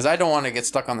showing is, because I don't want to get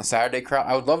stuck on the Saturday crowd.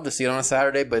 I would love to see it on a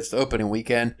Saturday, but it's the opening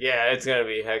weekend. Yeah, it's going to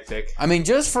be hectic. I mean,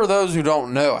 just for those who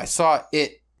don't know, I saw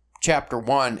it Chapter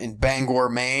 1 in Bangor,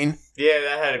 Maine. Yeah,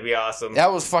 that had to be awesome.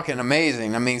 That was fucking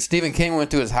amazing. I mean, Stephen King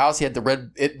went to his house. He had the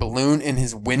red It balloon in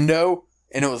his window,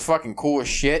 and it was fucking cool as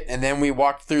shit. And then we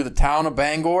walked through the town of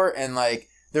Bangor, and like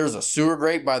there was a sewer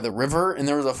grate by the river, and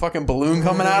there was a fucking balloon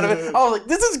coming out of it. I was like,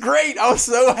 this is great. I was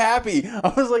so happy.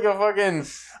 I was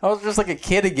just like a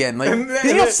kid again. Like,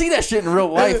 you don't see that shit in real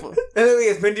life. And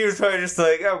then Mindy was probably just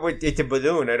like, oh, it's a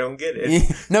balloon. I don't get it.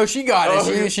 No, she got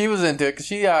it. She was into it because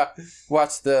she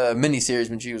watched the miniseries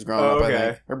when she was growing up. Okay. I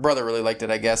think her brother really liked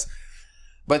it, I guess.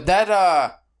 But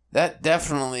that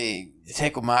definitely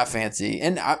tickled my fancy.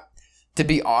 And to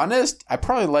be honest, I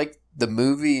probably liked the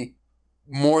movie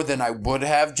more than I would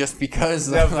have, just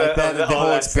because of the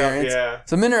whole experience. Stuff, yeah.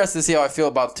 So I'm interested to see how I feel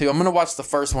about it too. I'm gonna watch the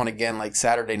first one again, like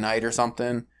Saturday night or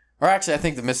something. Or actually, I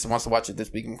think the missus wants to watch it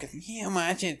this week. Yeah,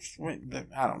 watch it.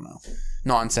 I don't know.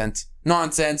 Nonsense.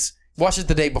 Watch it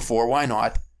the day before. Why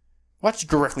not? Watch it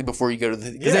directly before you go to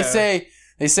the... Because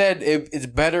they said it's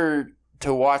better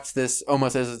to watch this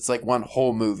almost as it's like one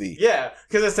whole movie. Yeah,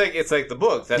 because it's like the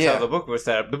book. That's how the book was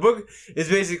set up. The book is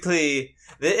basically...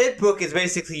 The It book is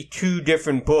basically 2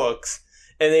 different books,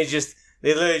 and they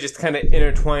literally just kind of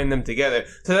intertwine them together.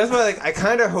 So that's why, like, I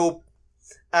kind of hope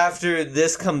after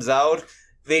this comes out,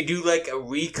 they do like a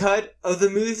recut of the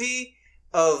movie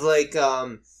of like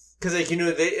because like, you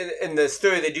know, they in the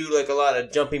story they do like a lot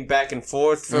of jumping back and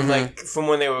forth from like from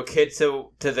when they were kids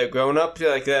to their grown up.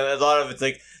 Like a lot of it's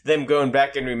like them going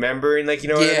back and remembering, like, you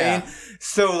know what I mean?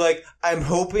 So like I'm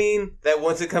hoping that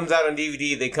once it comes out on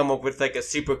DVD, they come up with like a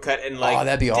super cut and like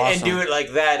that'd be awesome. And do it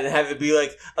like that and have it be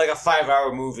like a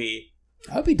 5-hour movie.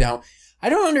 I'd be down. I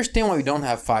don't understand why we don't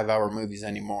have 5-hour movies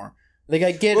anymore. Like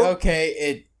I get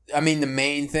the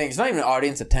main thing, it's not even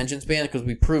audience attention span, because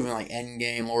we've proven like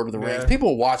Endgame, Lord of the Rings,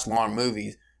 people watch long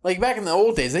movies. Like back in the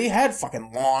old days, they had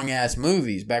fucking long ass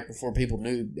movies back before people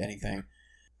knew anything.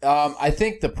 I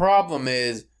think the problem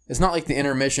is, it's not like the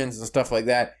intermissions and stuff like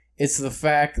that. It's the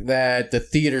fact that the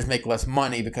theaters make less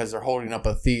money because they're holding up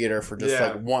a theater for just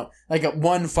like one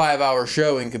 5-hour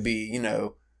showing could be, you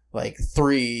know, like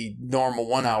 3 normal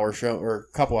 1 hour show or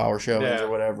couple hour showings or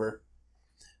whatever.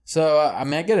 So I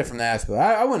mean, I get it from that aspect.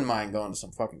 I wouldn't mind going to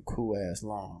some fucking cool ass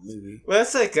long movie. Well,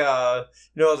 that's like all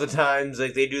the times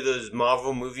like they do those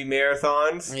Marvel movie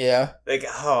marathons. Yeah. Like,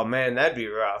 oh man, that'd be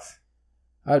rough.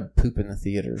 I'd poop in the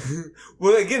theater.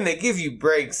 Well, again, they give you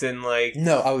breaks and like.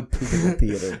 No, I would poop in the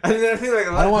theater. I mean, I think like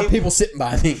I don't want people sitting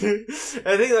by me.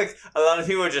 I think like a lot of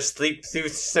people just sleep through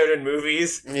certain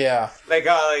movies. Yeah. Like,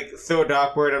 so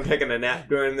awkward. I'm taking a nap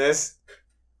during this.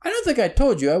 I don't think I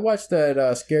told you. I watched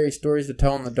that Scary Stories to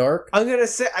Tell in the Dark. I'm gonna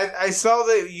say I saw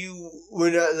that you were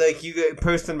you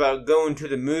posting about going to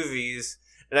the movies,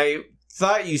 and I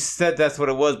thought you said that's what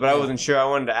it was, but I wasn't sure. I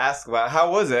wanted to ask about it.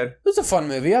 How was it? It was a fun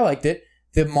movie. I liked it.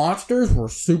 The monsters were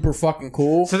super fucking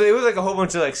cool. So there was like a whole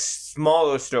bunch of like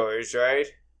smaller stories, right?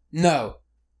 No.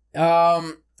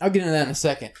 I'll get into that in a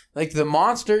second. Like the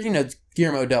monsters, it's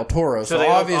Guillermo del Toro, so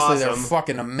obviously they're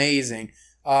fucking amazing.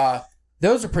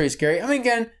 Those are pretty scary. I mean,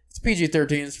 again, it's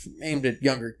PG-13. It's aimed at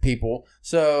younger people,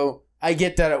 so I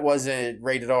get that it wasn't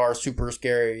rated R, super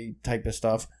scary type of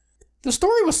stuff. The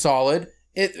story was solid.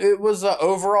 It was an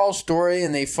overall story,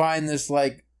 and they find this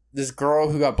girl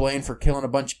who got blamed for killing a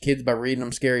bunch of kids by reading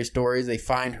them scary stories. They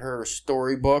find her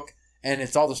storybook, and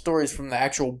it's all the stories from the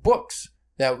actual books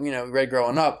that, we read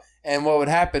growing up. And what would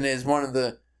happen is when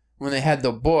they had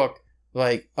the book,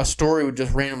 like, a story would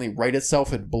just randomly write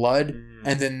itself in blood,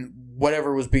 and then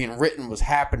whatever was being written was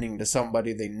happening to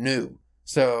somebody they knew.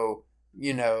 So,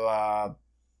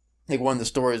 like one of the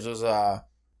stories was,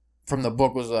 from the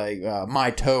book was like,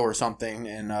 My Toe or something,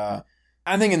 and,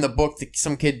 I think in the book,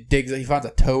 some kid he finds a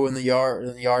toe in the yard,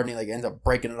 and he like ends up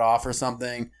breaking it off or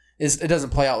something. It doesn't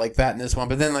play out like that in this one,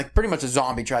 but then like pretty much a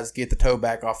zombie tries to get the toe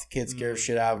back off the kid, scares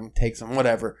shit out of him, takes him,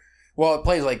 whatever. Well, it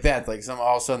plays like that, like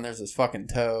all of a sudden there's this fucking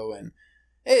toe, and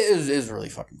it is really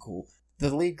fucking cool.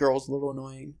 The lead girl's a little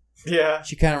annoying. Yeah,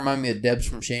 she kind of reminded me of Debs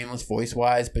from Shameless voice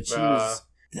wise, but she was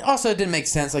also, it didn't make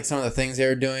sense like some of the things they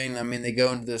were doing. I mean, they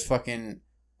go into this fucking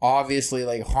obviously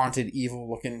like haunted, evil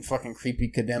looking fucking creepy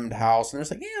condemned house, and they're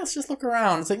just like, yeah, let's just look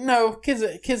around. It's like, no,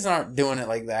 kids aren't doing it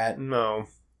like that. No,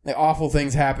 like awful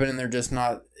things happen and they're just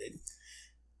not.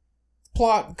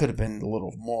 Plot could have been a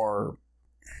little more.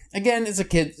 Again, it's a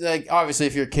kid. Like obviously,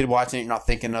 if you're a kid watching it, you're not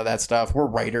thinking of that stuff. We're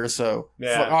writers, so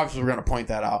obviously we're gonna point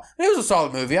that out. It was a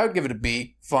solid movie. I would give it a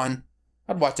B. Fun.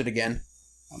 I'd watch it again.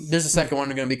 There's a second one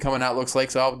going to be coming out, looks like,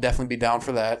 so I'll definitely be down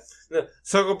for that.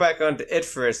 So I'll go back onto it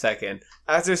for a second.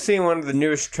 After seeing one of the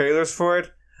newest trailers for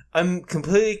it, I'm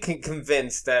completely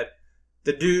convinced that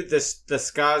the dude, the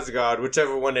Skarsgård,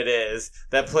 whichever one it is,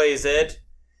 that plays it,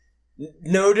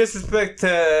 no disrespect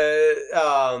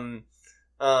to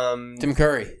Tim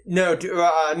Curry. No,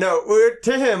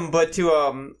 to him, but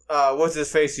to what's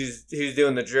his face? Who's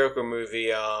doing the Joker movie?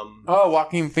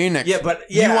 Joaquin Phoenix. Yeah, but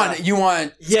you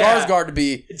want Skarsgård to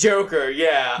be Joker.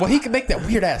 Yeah. Well, he can make that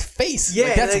weird ass face. Yeah,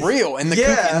 like, that's real. And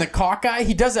the cock guy,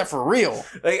 he does that for real.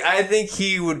 Like I think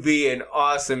he would be an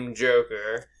awesome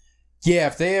Joker. Yeah,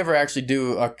 if they ever actually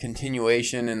do a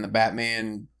continuation in the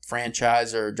Batman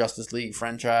franchise or Justice League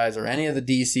franchise or any of the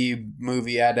DC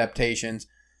movie adaptations.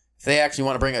 If they actually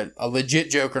want to bring a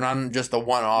legit Joker, not just a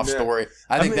one-off story,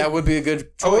 I think that would be a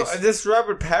good choice. This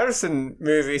Robert Pattinson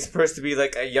movie is supposed to be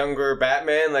like a younger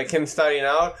Batman, like him starting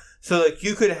out. So like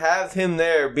you could have him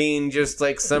there being just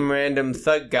like some random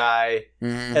thug guy,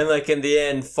 and like in the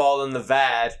end fall in the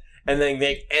vat, and then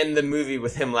they end the movie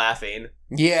with him laughing.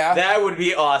 Yeah, that would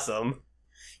be awesome.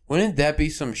 Wouldn't that be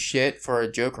some shit for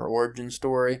a Joker origin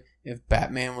story? If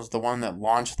Batman was the one that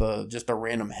launched just a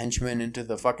random henchman into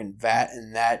the fucking vat,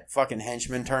 and that fucking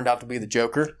henchman turned out to be the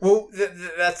Joker. Well,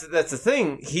 that's the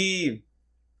thing.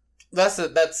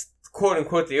 That's quote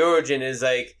unquote the origin is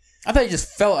like. I thought he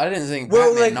just fell. I didn't think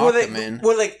Batman knocked him in.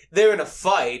 Well, like they're in a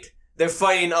fight. They're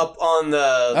fighting up on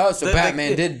the. Oh, so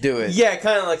Batman did do it. Yeah,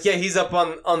 kind of like he's up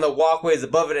on the walkways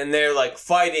above it, and they're like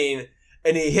fighting.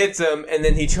 And he hits him, and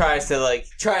then he tries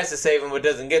to save him, but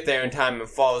doesn't get there in time and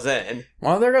falls in.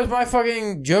 Well, there goes my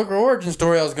fucking Joker origin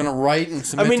story I was gonna write and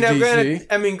submit to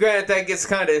DC. Granted, that gets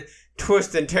kind of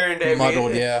twisted and turned.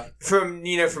 Muddled, From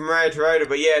writer to writer,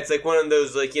 but yeah, it's like one of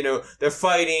those they're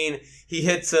fighting. He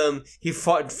hits him. He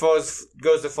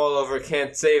goes to fall over,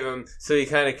 can't save him, so he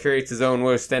kind of creates his own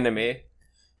worst enemy.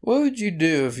 What would you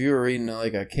do if you were reading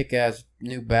like a kick-ass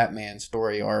new Batman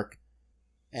story arc,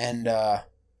 and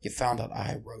you found out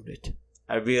I wrote it?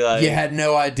 I'd be like... You had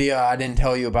no idea. I didn't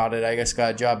tell you about it. I just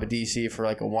got a job at DC for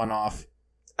like a one-off.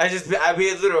 I'd be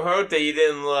a little hurt that you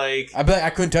didn't like... I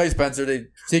couldn't tell you,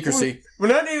 Spencer. Secrecy. Well,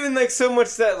 not even like so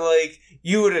much that like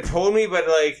you would have told me, but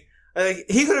like Like,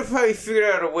 he could have probably figured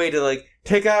out a way to, like,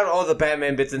 take out all the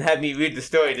Batman bits and have me read the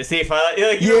story to see if I,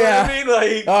 like, you know what I mean?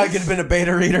 Like, I could have been a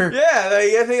beta reader. Yeah, like,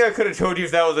 I think I could have told you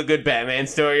if that was a good Batman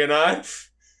story or not.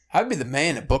 I'd be the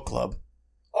man at book club.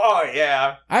 Oh,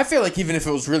 yeah. I feel like even if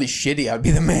it was really shitty, I'd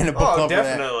be the man at book club. Oh,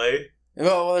 definitely.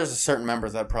 Well, there's a certain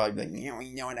members that'd probably be like,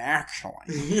 you know what, actually,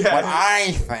 Yeah. what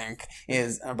I think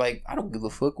is, I'm like, I don't give a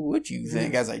fuck what you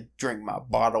think as I drink my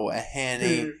bottle of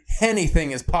Henny.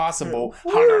 Anything is possible.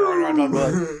 Flip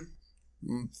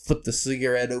the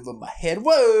cigarette over my head.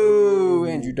 Whoa!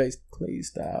 Andrew Dice Clay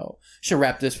style. Should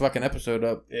wrap this fucking episode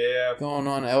up. Yeah. Going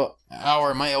on an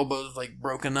hour. My elbow's like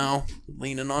broken now.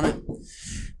 Leaning on it.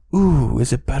 Ooh,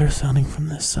 is it better sounding from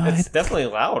this side? It's definitely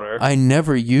louder. I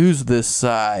never use this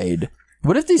side.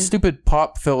 What if these stupid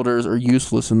pop filters are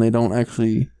useless and they don't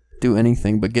actually do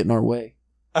anything but get in our way?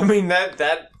 I mean,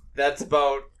 that's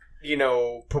about, you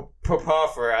know,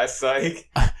 for us, like...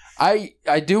 I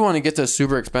do want to get those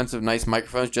super expensive, nice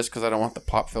microphones just because I don't want the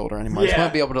pop filter anymore. I just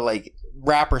want to be able to, like,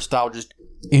 rapper style just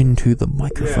into the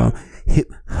microphone. Yeah.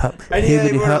 Hip, hop, and yeah,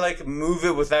 they want to, like, move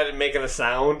it without it making a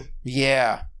sound.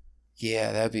 Yeah.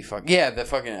 Yeah, that'd be fun. Yeah, the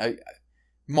fucking...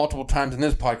 multiple times in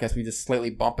this podcast, we just slightly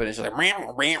bump it and it's just like...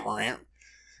 Yeah,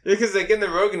 because, like, in the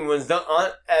Rogan ones,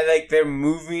 like, they're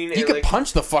moving... You can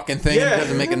punch the fucking thing and it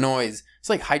doesn't make a noise. It's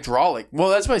like hydraulic. Well,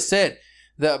 that's what I said.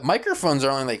 The microphones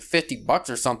are only like $50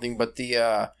 or something, but the... You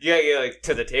gotta get, like,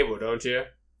 to the table, don't you?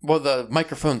 Well, the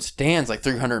microphone stand's like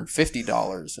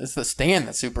 $350. It's the stand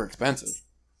that's super expensive.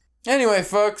 Anyway,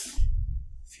 folks,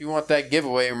 if you want that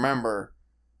giveaway, remember,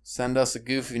 send us a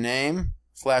goofy name,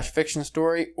 /fiction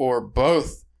story, or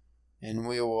both, and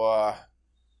we will...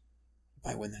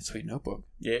 might win that sweet notebook.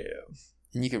 Yeah.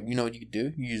 And you know what you could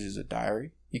do? You use it as a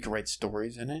diary. You could write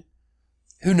stories in it.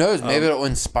 Who knows? Maybe it'll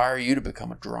inspire you to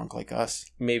become a drunk like us.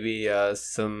 Maybe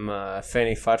some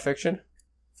Fanny fart fiction?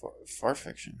 Fart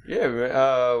fiction?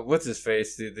 Yeah, what's his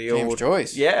face? The James old...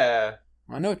 Joyce. Yeah.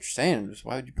 I know what you're saying. Just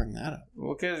why would you bring that up?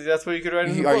 Well, because that's what you could write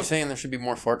in the Are book. you saying there should be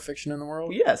more fart fiction in the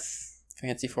world? Yes.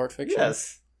 Fancy fart fiction?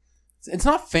 Yes. It's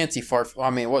not fancy fart... Well,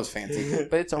 I mean, it was fancy,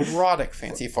 but it's erotic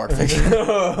fancy fart fiction.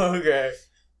 Oh, okay.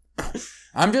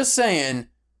 I'm just saying...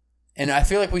 And I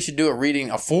feel like we should do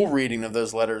a full reading of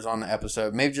those letters on the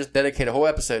episode. Maybe just dedicate a whole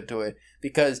episode to it.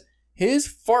 Because his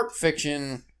fart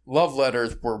fiction love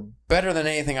letters were better than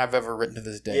anything I've ever written to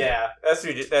this day. Yeah, that's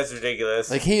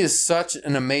ridiculous. Like, he is such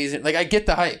an amazing... Like, I get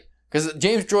the hype. Because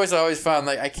James Joyce, I always found,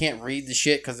 like, I can't read the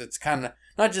shit because it's kind of...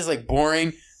 Not just, like,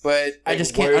 boring, but like I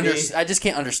just can't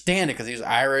understand it because he was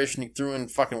Irish and he threw in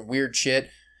fucking weird shit.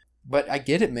 But I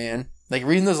get it, man. Like,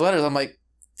 reading those letters, I'm like...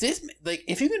 This, like,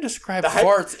 if you can describe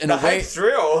farts in a way,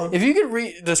 if you could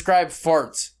describe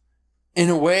farts in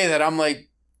a way that I'm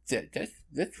like,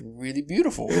 that's really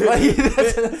beautiful. Like,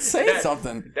 that's saying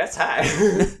something. That's hot.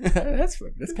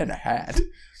 that's kind of hot.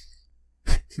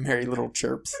 Merry little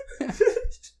chirps,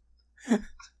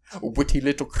 witty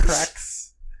little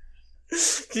cracks.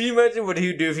 Can you imagine what he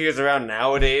would do if he was around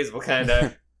nowadays? What kind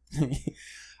of?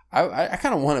 I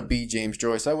kind of want to be James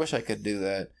Joyce. I wish I could do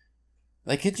that.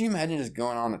 Like, could you imagine just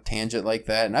going on a tangent like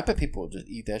that? And I bet people would just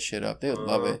eat that shit up. They would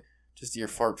love it. Just your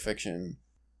fart fiction.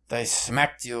 They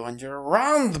smacked you on your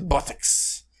round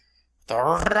buttocks. The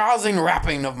rousing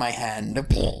wrapping of my hand.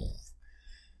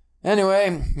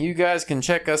 Anyway, you guys can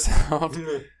check us out.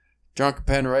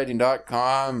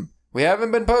 drunkenpenwriting.com. We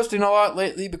haven't been posting a lot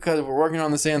lately because we're working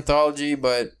on this anthology,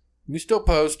 but we still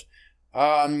post.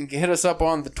 You can hit us up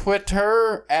on the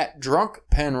Twitter at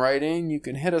DrunkPenWriting. You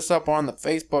can hit us up on the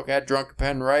Facebook at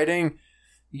DrunkPenWriting.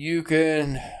 You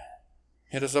can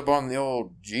hit us up on the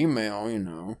old Gmail, you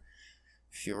know,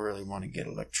 if you really want to get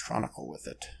electronical with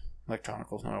it.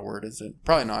 Electronical's not a word, is it?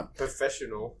 Probably not.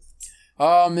 Professional.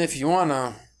 If you want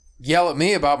to yell at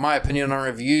me about my opinion on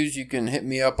reviews, you can hit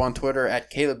me up on Twitter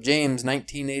at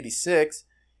CalebJames1986.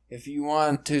 If you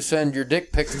want to send your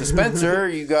dick pics to Spencer,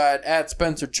 you got at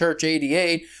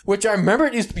SpencerChurch88, which I remember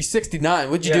it used to be 69.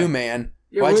 What'd you do, man?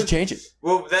 Why'd you change it?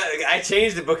 Well, I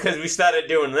changed it because we started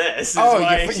doing this.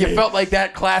 You felt like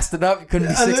that classed it up? You couldn't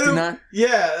be 69?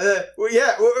 It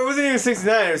wasn't even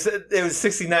 69. It was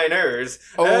 69ers.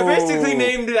 I basically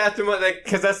named it after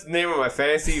because that's the name of my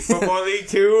fantasy football league,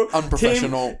 too.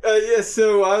 Unprofessional.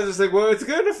 So I was just like, well, it's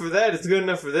good enough for that. It's good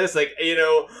enough for this. Like, you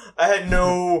know, I had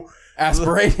no...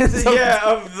 aspirations.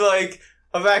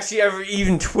 Of actually ever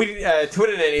even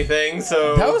tweeted anything.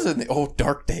 So that was in the old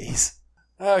dark days.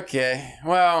 Okay,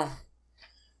 well,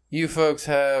 you folks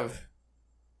have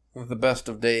the best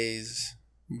of days.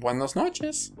 Buenos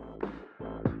noches.